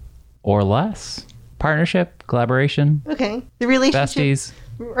more or less, partnership, collaboration, Okay. The relationship. besties.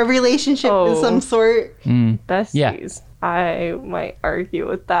 A relationship of Oh. some sort. Besties. Yeah. I might argue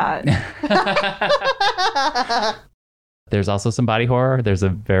with that. There's also some body horror. There's a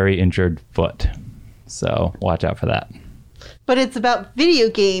very injured foot. So watch out for that. But it's about video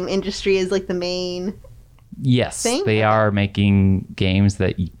game industry is like the main. Yes, Thing? they are making games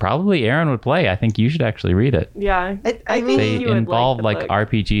that probably Erin would play. I think you should actually read it. Yeah. I mean, They you would involve the like book.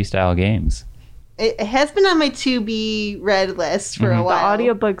 RPG style games. it has been on my to be read list for a The while.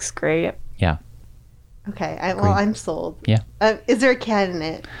 audiobook's great. Yeah. Okay. I'm sold. Yeah. Is there a cat in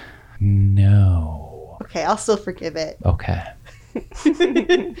it? No. Okay, I'll still forgive it. Okay.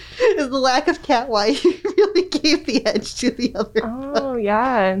 Is the lack of cat why you really gave the edge to the other? Oh,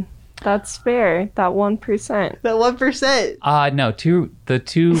 yeah. That's fair. That 1%. That 1%. No, the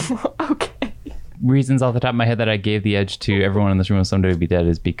two Okay. reasons off the top of my head that I gave the edge to everyone in this room will someday be dead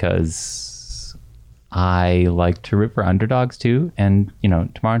is because I like to root for underdogs too. And,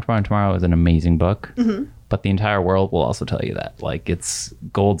 Tomorrow is an amazing book. Mm-hmm. But the entire world will also tell you that. Like, it's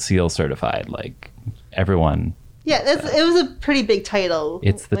gold seal certified. Like, everyone. Yeah, it was a pretty big title.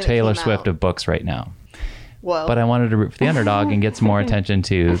 It's the when it Taylor came Swift out. of books right now. Whoa. But I wanted to root for the underdog and get some more attention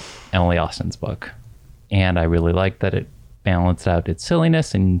to Emily Austin's book. And I really liked that it balanced out its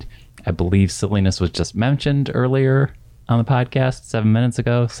silliness. And I believe silliness was just mentioned earlier on the podcast 7 minutes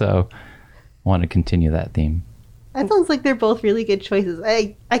ago. So I want to continue that theme. That sounds like they're both really good choices.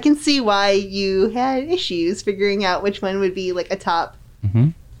 I can see why you had issues figuring out which one would be like a top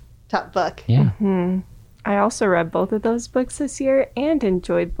book. Yeah. I also read both of those books this year and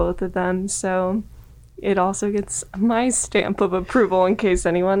enjoyed both of them, so it also gets my stamp of approval in case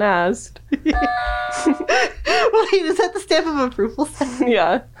anyone asked. Wait, is that the stamp of approval?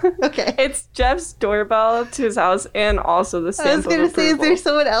 Yeah. Okay. It's Jeff's doorbell to his house and also the stamp I was going to of say, is approval. there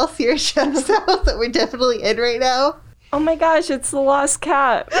someone else here at Chef's house that we're definitely in right now? Oh my gosh, it's the lost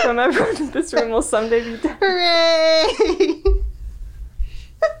cat from everyone in this room will someday be dead. Hooray!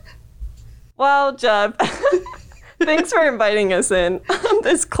 Well, Jeff, thanks for inviting us in on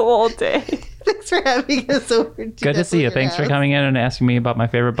this cold day. Thanks for having us over. Good to see you. Thanks for coming in and asking me about my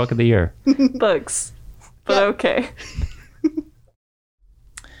favorite book of the year. Books. But Yep. okay.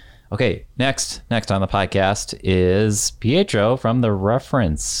 Okay, next on the podcast is Pietro from the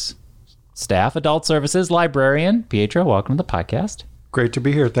Reference Staff Adult Services Librarian. Pietro, welcome to the podcast. Great to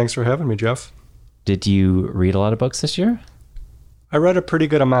be here. Thanks for having me, Jeff. Did you read a lot of books this year? I read a pretty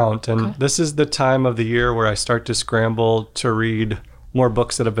good amount, and this is the time of the year where I start to scramble to read more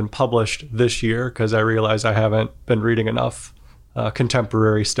books that have been published this year because I realize I haven't been reading enough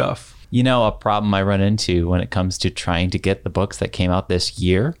contemporary stuff. You know, a problem I run into when it comes to trying to get the books that came out this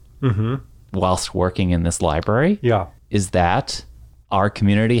year whilst working in this library Yeah. is that our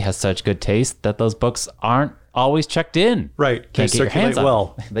community has such good taste that those books aren't always checked in. Right. They Can't get your hands circulate on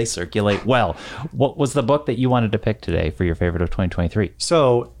well. them. They circulate well. What was the book that you wanted to pick today for your favorite of 2023?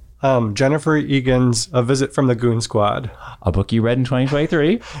 So, Jennifer Egan's A Visit from the Goon Squad. A book you read in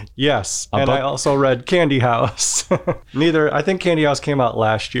 2023? Yes. And book? I also read Candy House. I think Candy House came out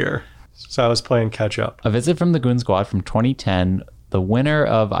last year, so I was playing catch up. A Visit from the Goon Squad from 2010. The winner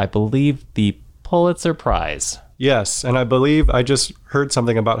of, I believe, the Pulitzer Prize. Yes, and I believe I just heard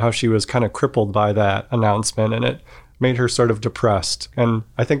something about how she was kind of crippled by that announcement, and it made her sort of depressed. And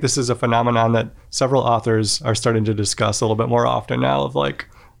I think this is a phenomenon that several authors are starting to discuss a little bit more often now of like,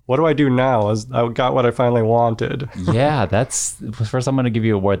 what do I do now? As I got what I finally wanted. Yeah, that's first. I'm going to give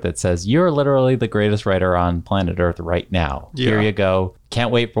you a award that says you're literally the greatest writer on planet Earth right now. Yeah. Here you go. Can't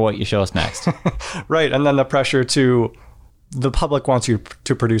wait for what you show us next. Right, and then the pressure to the public wants you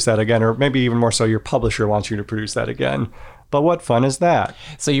to produce that again, or maybe even more so, your publisher wants you to produce that again. But what fun is that?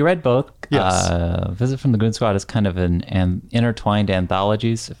 So you read both. Yes. Visit from the Goon Squad is kind of an intertwined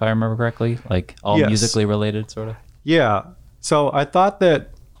anthologies, if I remember correctly, like all Yes. musically related, sort of. Yeah. So I thought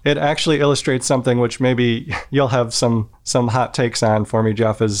that it actually illustrates something which maybe you'll have some hot takes on for me,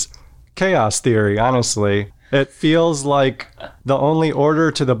 Jeff, is chaos theory, honestly. It feels like the only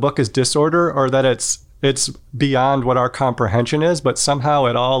order to the book is disorder, or that it's beyond what our comprehension is, but somehow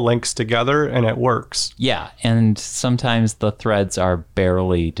it all links together and it works. Yeah, and sometimes the threads are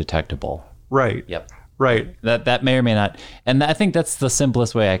barely detectable. Right. Yep. Right. That may or may not. And I think that's the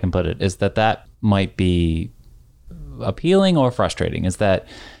simplest way I can put it, is that might be appealing or frustrating, is that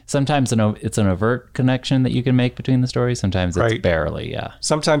sometimes it's an overt connection that you can make between the stories. Sometimes it's Right. barely, yeah.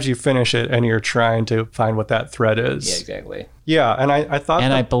 Sometimes you finish it and you're trying to find what that thread is. Yeah, exactly. Yeah, and I thought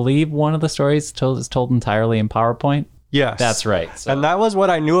And that, I believe one of the stories is told entirely in PowerPoint. yes. That's right. So. And that was what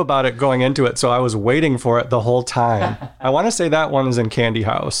I knew about it going into it, so I was waiting for it the whole time. I want to say that one is in Candy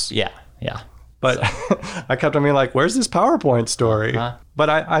House. Yeah. But I kept on being like, where's this PowerPoint story? But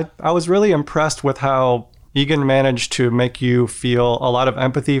I was really impressed with how Egan managed to make you feel a lot of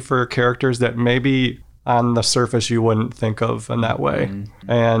empathy for characters that maybe on the surface you wouldn't think of in that way.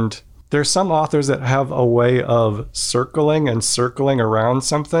 Mm-hmm. And there's some authors that have a way of circling around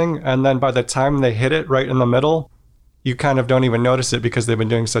something, and then by the time they hit it right in the middle, you kind of don't even notice it because they've been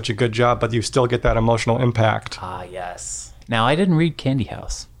doing such a good job, but you still get that emotional impact. Ah, yes. Now, I didn't read Candy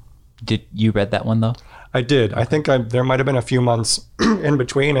House. Did you read that one, though? I did. Okay. I think there might have been a few months in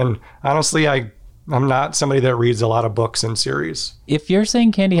between, and honestly, I'm not somebody that reads a lot of books in series. If you're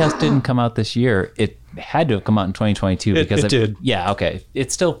saying Candy House didn't come out this year, it had to have come out in 2022 because it did. Yeah, okay.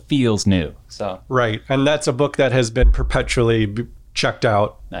 It still feels new. So right, and that's a book that has been perpetually checked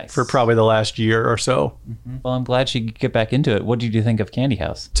out for probably the last year or so. Mm-hmm. Well, I'm glad she could get back into it. What did you think of Candy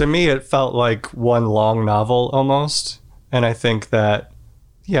House? To me, it felt like one long novel almost, and I think that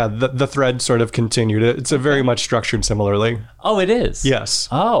the thread sort of continued. It's a very much structured similarly. Oh, it is? Yes.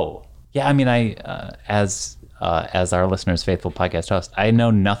 Oh. Yeah, I mean, as our listeners' faithful podcast host, I know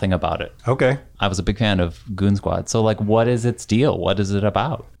nothing about it. Okay. I was a big fan of Goon Squad. So, like, what is its deal? What is it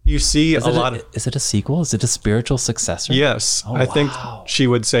about? You see Is it a sequel? Is it a spiritual successor? Yes. Oh, I think she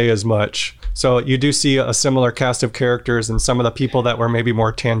would say as much. So you do see a similar cast of characters and some of the people that were maybe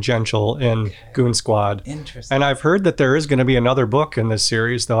more tangential in Goon Squad. Interesting. And I've heard that there is going to be another book in this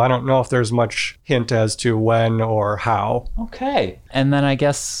series, though I don't know if there's much hint as to when or how. Okay. And then I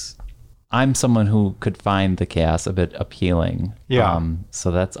guess I'm someone who could find the chaos a bit appealing. Yeah.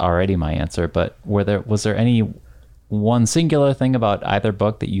 So that's already my answer. But was there any one singular thing about either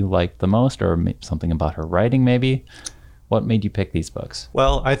book that you liked the most, or something about her writing maybe? What made you pick these books?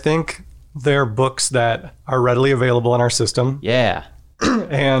 Well, I think they're books that are readily available in our system. Yeah.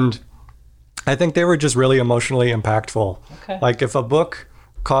 And I think they were just really emotionally impactful. Okay. Like if a book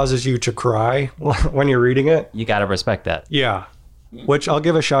causes you to cry when you're reading it, You got to respect that. yeah. Which I'll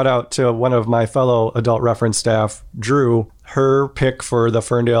give a shout out to one of my fellow adult reference staff, Drew. Her pick for the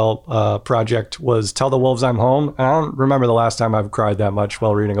Ferndale project was Tell the Wolves I'm Home. And I don't remember the last time I've cried that much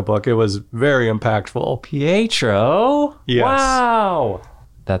while reading a book. It was very impactful. Pietro? Yes. Wow.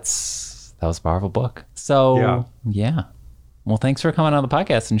 That was a powerful book. So, yeah. Well, thanks for coming on the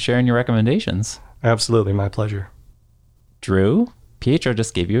podcast and sharing your recommendations. Absolutely. My pleasure. Drew, Pietro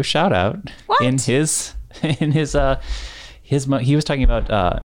just gave you a shout out. What? In his he was talking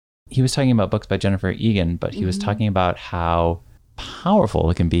about books by Jennifer Egan, but he was talking about how powerful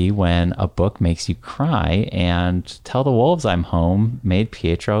it can be when a book makes you cry, and Tell the Wolves I'm Home made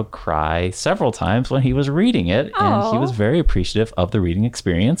Pietro cry several times when he was reading it, and he was very appreciative of the reading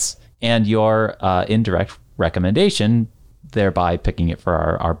experience and your indirect recommendation, thereby picking it for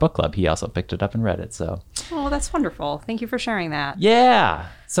our book club. He also picked it up and read it. So Oh, that's wonderful. Thank you for sharing that. yeah.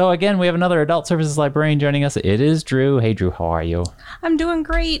 So again, we have another adult services librarian joining us. It is Drew. Hey, Drew, how are you? I'm doing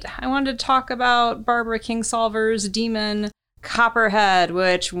great. I wanted to talk about Barbara Kingsolver's Demon, Copperhead,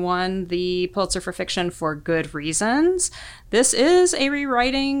 which won the Pulitzer for Fiction for good reasons. This is a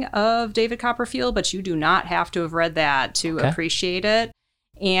rewriting of David Copperfield, but you do not have to have read that to appreciate it.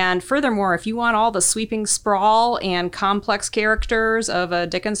 And furthermore, if you want all the sweeping sprawl and complex characters of a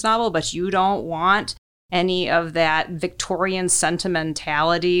Dickens novel, but you don't want any of that Victorian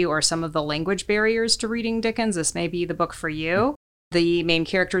sentimentality or some of the language barriers to reading Dickens, this may be the book for you. The main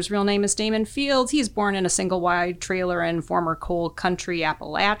character's real name is Damon Fields. He's born in a single-wide trailer in former coal country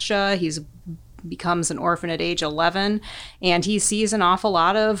Appalachia. He's becomes an orphan at age 11, and he sees an awful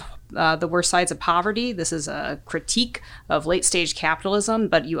lot of the worst sides of poverty. This is a critique of late-stage capitalism,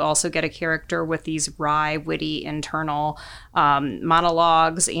 but you also get a character with these wry, witty, internal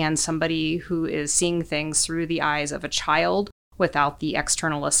monologues, and somebody who is seeing things through the eyes of a child without the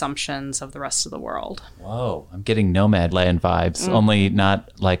external assumptions of the rest of the world. Whoa, I'm getting Nomadland vibes, only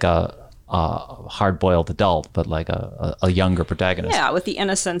not like a hard-boiled adult, but like a younger protagonist. Yeah, with the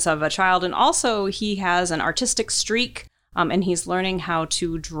innocence of a child. And also he has an artistic streak, and he's learning how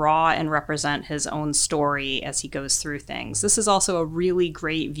to draw and represent his own story as he goes through things. This is also a really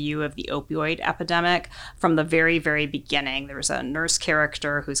great view of the opioid epidemic from the very, very beginning. There's a nurse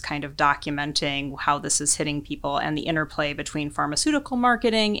character who's kind of documenting how this is hitting people, and the interplay between pharmaceutical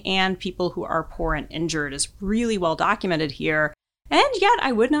marketing and people who are poor and injured is really well documented here. And yet,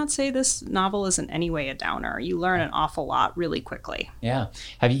 I would not say this novel is in any way a downer. You learn an awful lot really quickly. Yeah.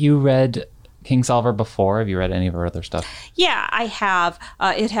 Have you read Kingsolver before? Have you read any of her other stuff? Yeah, I have.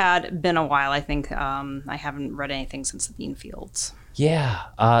 It had been a while. I think I haven't read anything since The Beanfields.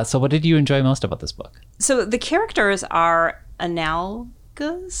 Yeah. So what did you enjoy most about this book? So the characters are analogous.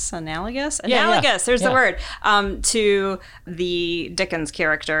 Yeah. There's the word, to the Dickens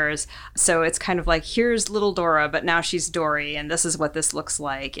characters. So it's kind of like, here's little Dora, but now she's Dory, and this is what this looks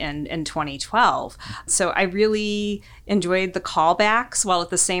like in 2012. So I really enjoyed the callbacks, while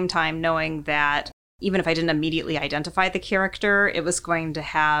at the same time knowing that even if I didn't immediately identify the character, it was going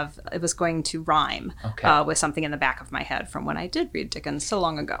to rhyme with something in the back of my head from when I did read Dickens so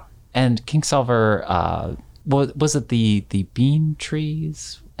long ago. And Kingsolver, was it the Bean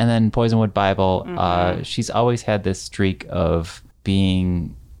Trees and then Poisonwood Bible? Mm-hmm. She's always had this streak of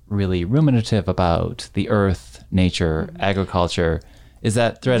being really ruminative about the earth, nature, agriculture. Is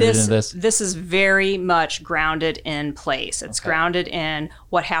that threaded into this? This is very much grounded in place. It's grounded in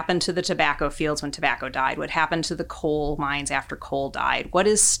what happened to the tobacco fields when tobacco died, what happened to the coal mines after coal died, what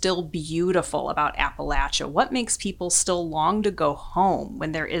is still beautiful about Appalachia, what makes people still long to go home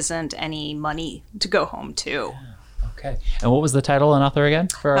when there isn't any money to go home to. Okay. And what was the title and author again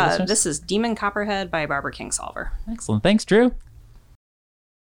for our listeners? This is Demon Copperhead by Barbara Kingsolver. Excellent. Thanks, Drew.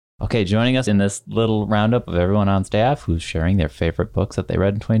 Okay, joining us in this little roundup of everyone on staff who's sharing their favorite books that they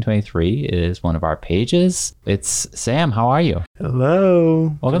read in 2023 is one of our pages. It's Sam. How are you?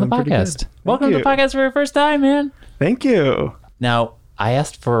 Hello. Welcome to the podcast. Welcome to the podcast for your first time, man. Thank you. Now, I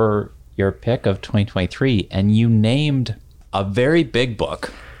asked for your pick of 2023, and you named a very big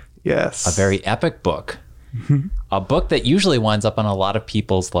book. Yes. A very epic book. A book that usually winds up on a lot of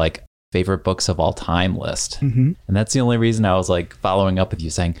people's like favorite books of all time list. And that's the only reason I was like following up with you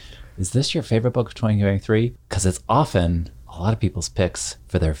saying, is this your favorite book of 2023? Because it's often a lot of people's picks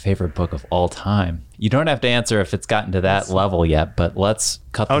for their favorite book of all time. You don't have to answer if it's gotten to that level yet, but let's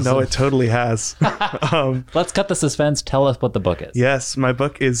cut the no, it totally has. Let's cut the suspense. Tell us what the book is. Yes, my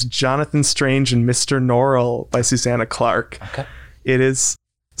book is Jonathan Strange and Mr. Norell by Susanna Clarke. Okay. It is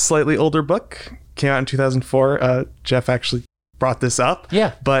a slightly older book. Came out in 2004. Jeff actually brought this up.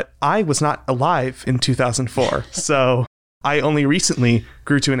 Yeah. But I was not alive in 2004. So I only recently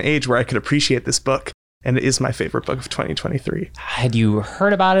grew to an age where I could appreciate this book. And it is my favorite book of 2023. Had you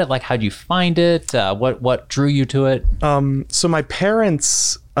heard about it? Like, how'd you find it? What drew you to it? So my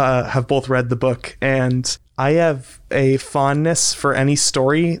parents have both read the book, and I have a fondness for any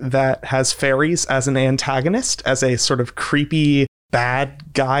story that has fairies as an antagonist, as a sort of creepy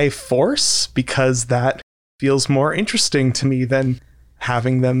bad guy force, because that feels more interesting to me than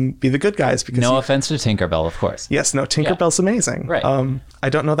having them be the good guys. Because no offense to Tinkerbell, of course. Yes, no, Tinkerbell's amazing. Right. I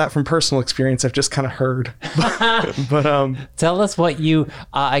don't know that from personal experience. I've just kind of heard. but tell us what you,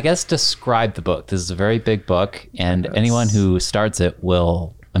 I guess, describe the book. This is a very big book, and anyone who starts it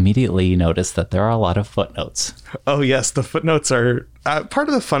will immediately notice that there are a lot of footnotes. Oh, yes, the footnotes are part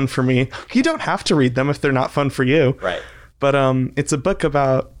of the fun for me. You don't have to read them if they're not fun for you. Right. But it's a book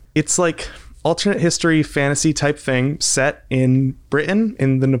about, it's like alternate history fantasy type thing set in Britain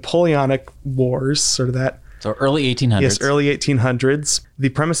in the Napoleonic Wars, sort of that. So early 1800s. Yes, early 1800s. The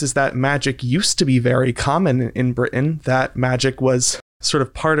premise is that magic used to be very common in Britain, that magic was sort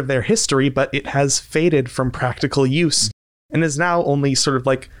of part of their history, but it has faded from practical use and is now only sort of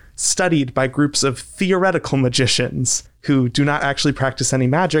like studied by groups of theoretical magicians who do not actually practice any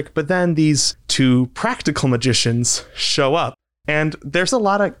magic. But then these two practical magicians show up, and there's a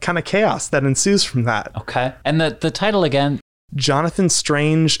lot of kind of chaos that ensues from that. Okay. And the title again, Jonathan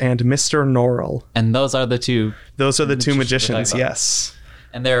Strange and Mr. Norell. And those are the two. Those are the two magicians, yes.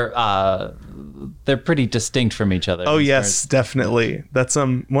 And they're pretty distinct from each other. Oh yes, definitely. That's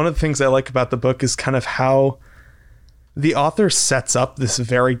one of the things I like about the book is kind of how the author sets up this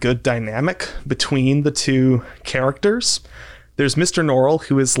very good dynamic between the two characters. There's Mr. Norell,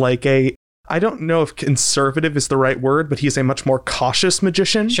 who is like I don't know if conservative is the right word, but he's a much more cautious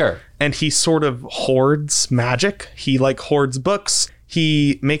magician. Sure. And he sort of hoards magic. He hoards books.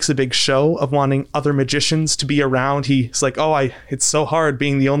 He makes a big show of wanting other magicians to be around. He's like, it's so hard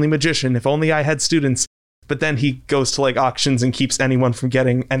being the only magician. If only I had students. But then he goes to auctions and keeps anyone from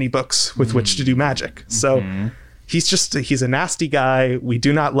getting any books with which to do magic. So he's a nasty guy. We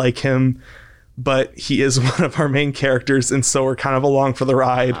do not like him, but he is one of our main characters. And so we're kind of along for the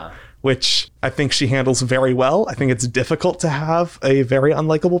ride. Which I think she handles very well. I think it's difficult to have a very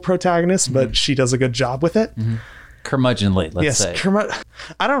unlikable protagonist, but she does a good job with it. Curmudgeonly, let's say.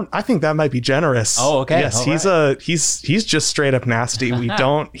 I think that might be generous. Oh, okay. Yes, All he's just straight up nasty.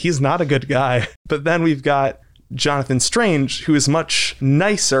 He's not a good guy. But then we've got Jonathan Strange, who is much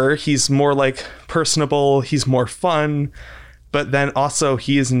nicer. He's more personable. He's more fun. But then also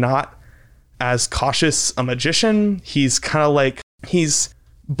he is not as cautious a magician. He's kind of he's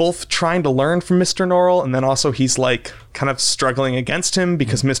both trying to learn from Mr. Norell, and then also he's kind of struggling against him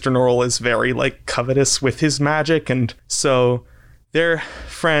because Mr. Norell is very covetous with his magic, and so they're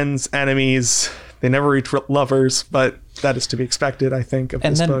friends, enemies. They never reach lovers, but that is to be expected, I think, of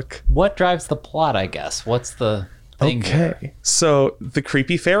this book. What drives the plot, I guess? What's the thing here? So the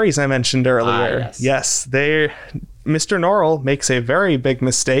creepy fairies I mentioned earlier. Yes, Mr. Norell makes a very big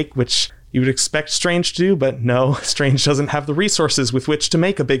mistake, which you would expect Strange to do, but no, Strange doesn't have the resources with which to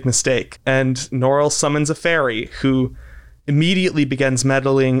make a big mistake. And Norell summons a fairy who immediately begins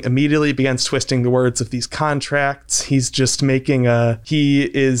meddling, immediately begins twisting the words of these contracts. He is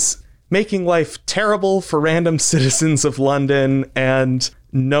making life terrible for random citizens of London, and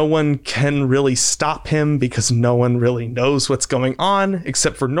no one can really stop him because no one really knows what's going on,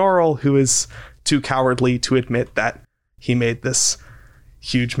 except for Norell, who is too cowardly to admit that he made this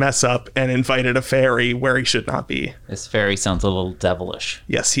huge mess up and invited a fairy where he should not be. This fairy sounds a little devilish.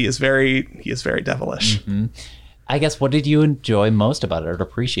 Yes, he is very devilish. I guess, what did you enjoy most about it or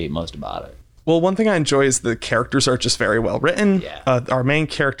appreciate most about it? Well, one thing I enjoy is the characters are just very well written. Our main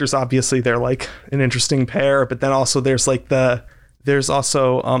characters, obviously, they're an interesting pair, but then also there's there's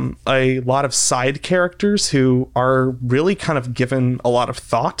also a lot of side characters who are really kind of given a lot of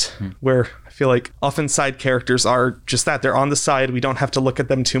thought, where I feel often side characters are just that. They're on the side. We don't have to look at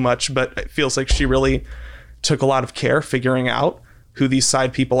them too much, but it feels like she really took a lot of care figuring out who these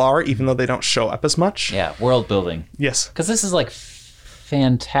side people are, even though they don't show up as much. Yeah, world building. Yes. Because this is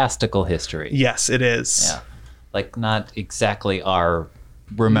fantastical history. Yes, it is. Yeah. Not exactly our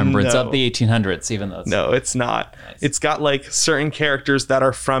remembrance of the 1800s, even though it's not. Nice. It's got certain characters that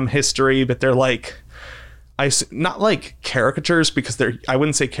are from history, but they're not caricatures, because I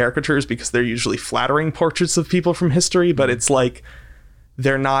wouldn't say caricatures because they're usually flattering portraits of people from history, but it's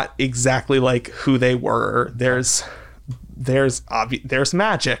they're not exactly who they were. There's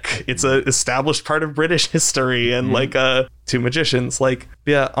magic. It's a established part of British history, and two magicians.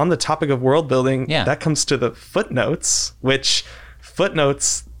 On the topic of world building, that comes to the footnotes, which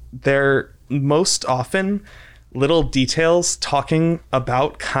footnotes, they're most often little details talking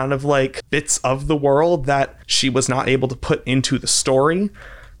about kind of bits of the world that she was not able to put into the story,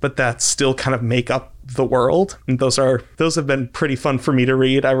 but that still kind of make up the world. And those have been pretty fun for me to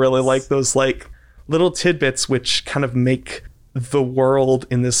read. I really like those little tidbits which kind of make the world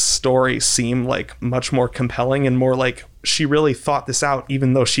in this story seem much more compelling and more she really thought this out,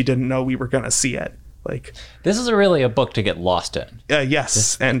 even though she didn't know we were going to see it. This is really a book to get lost in.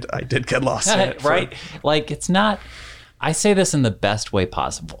 Yes, and I did get lost in it. Right? It's not... I say this in the best way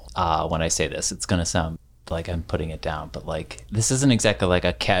possible. When I say this, it's going to sound like I'm putting it down, but this isn't exactly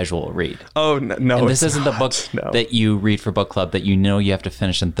a casual read. Oh, no, and this isn't the book that you read for book club that you have to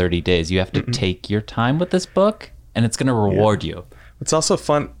finish in 30 days. You have to take your time with this book, and it's going to reward you. It's also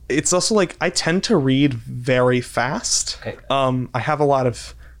fun. It's also I tend to read very fast. Okay. I have a lot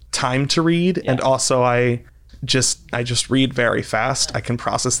of time to read, and also I just read very fast. I can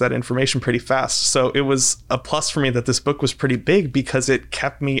process that information pretty fast. So it was a plus for me that this book was pretty big because it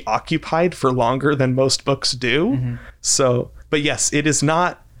kept me occupied for longer than most books do. So, but yes, it is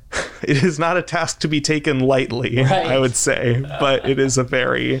not a task to be taken lightly, I would say, but it is a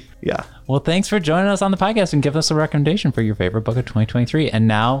very, Well, thanks for joining us on the podcast and give us a recommendation for your favorite book of 2023, and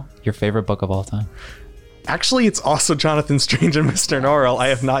now your favorite book of all time. Actually, it's also Jonathan Strange and Mr. Norell. I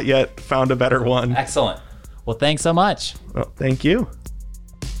have not yet found a better one. Excellent. Well, thanks so much. Well, thank you.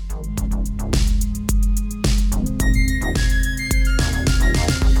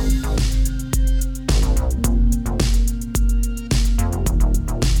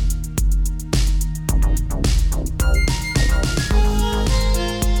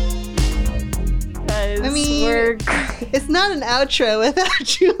 It's not an outro without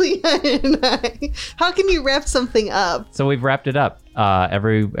Julia and I. How can you wrap something up? So we've wrapped it up.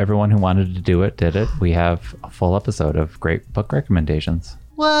 Everyone who wanted to do it did it. We have a full episode of great book recommendations.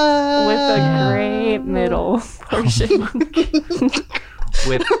 What? With a great middle portion.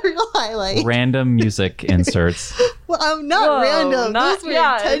 With real highlight. Random music inserts. Well, not random. Those were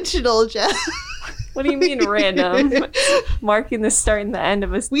intentional, Jeff. What do you mean random? Marking the start and the end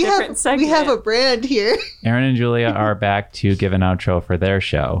of a different segment. We have a brand here. Erin and Julia are back to give an outro for their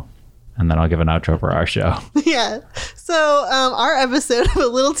show. And then I'll give an outro for our show. Yeah. So our episode of A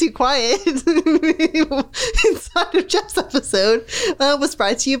Little Too Quiet inside of Jeff's episode was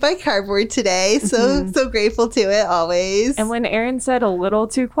brought to you by Cardboard today. So grateful to it always. And when Erin said a little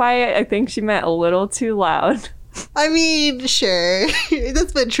too quiet, I think she meant a little too loud. I mean, sure.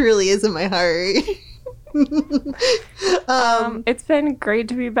 That's what truly is in my heart. It's been great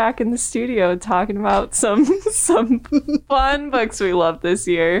to be back in the studio talking about some fun books we love this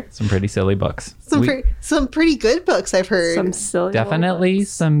year. Some pretty silly books. Some pretty good books, I've heard. Some silly Definitely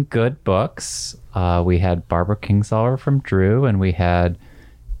books. Some good books. We had Barbara Kingsolver from Drew, and we had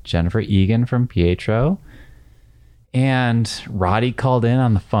Jennifer Egan from Pietro. And Rodi called in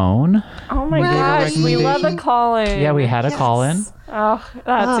on the phone. Oh my gosh, we love a call-in. Yeah, we had a call-in. Oh,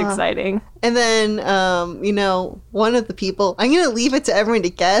 that's exciting. And then, one of the people, I'm going to leave it to everyone to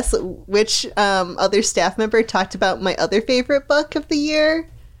guess which other staff member talked about my other favorite book of the year.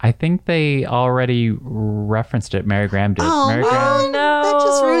 I think they already referenced it. Mary Grahame did. Oh, Mary no. That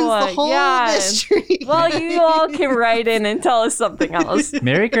just ruins the whole mystery. Well, you all can write in and tell us something else.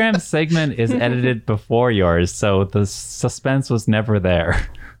 Mary Grahame's segment is edited before yours, so the suspense was never there.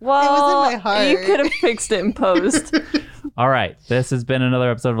 Well, it was in my heart. You could have fixed it in post. All right. This has been another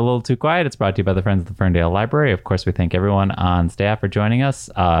episode of A Little Too Quiet. It's brought to you by the Friends of the Ferndale Library. Of course, we thank everyone on staff for joining us.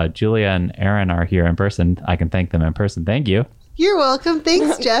 Julia and Erin are here in person. I can thank them in person. Thank you. You're welcome.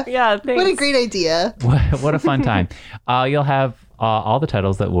 Thanks, Jeff. Yeah, thanks. What a great idea. What a fun time. You'll have all the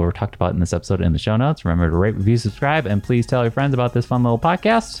titles that were talked about in this episode in the show notes. Remember to rate, review, subscribe, and please tell your friends about this fun little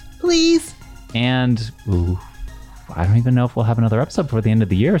podcast. Please. And I don't even know if we'll have another episode before the end of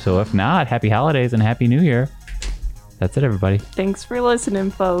the year. So if not, happy holidays and happy new year. That's it, everybody. Thanks for listening,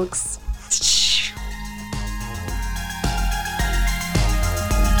 folks.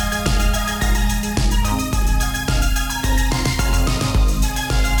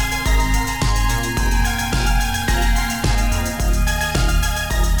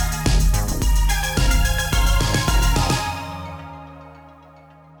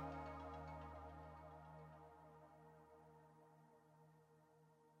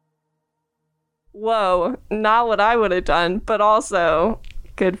 Whoa, not what I would have done, but also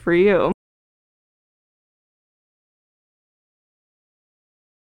good for you.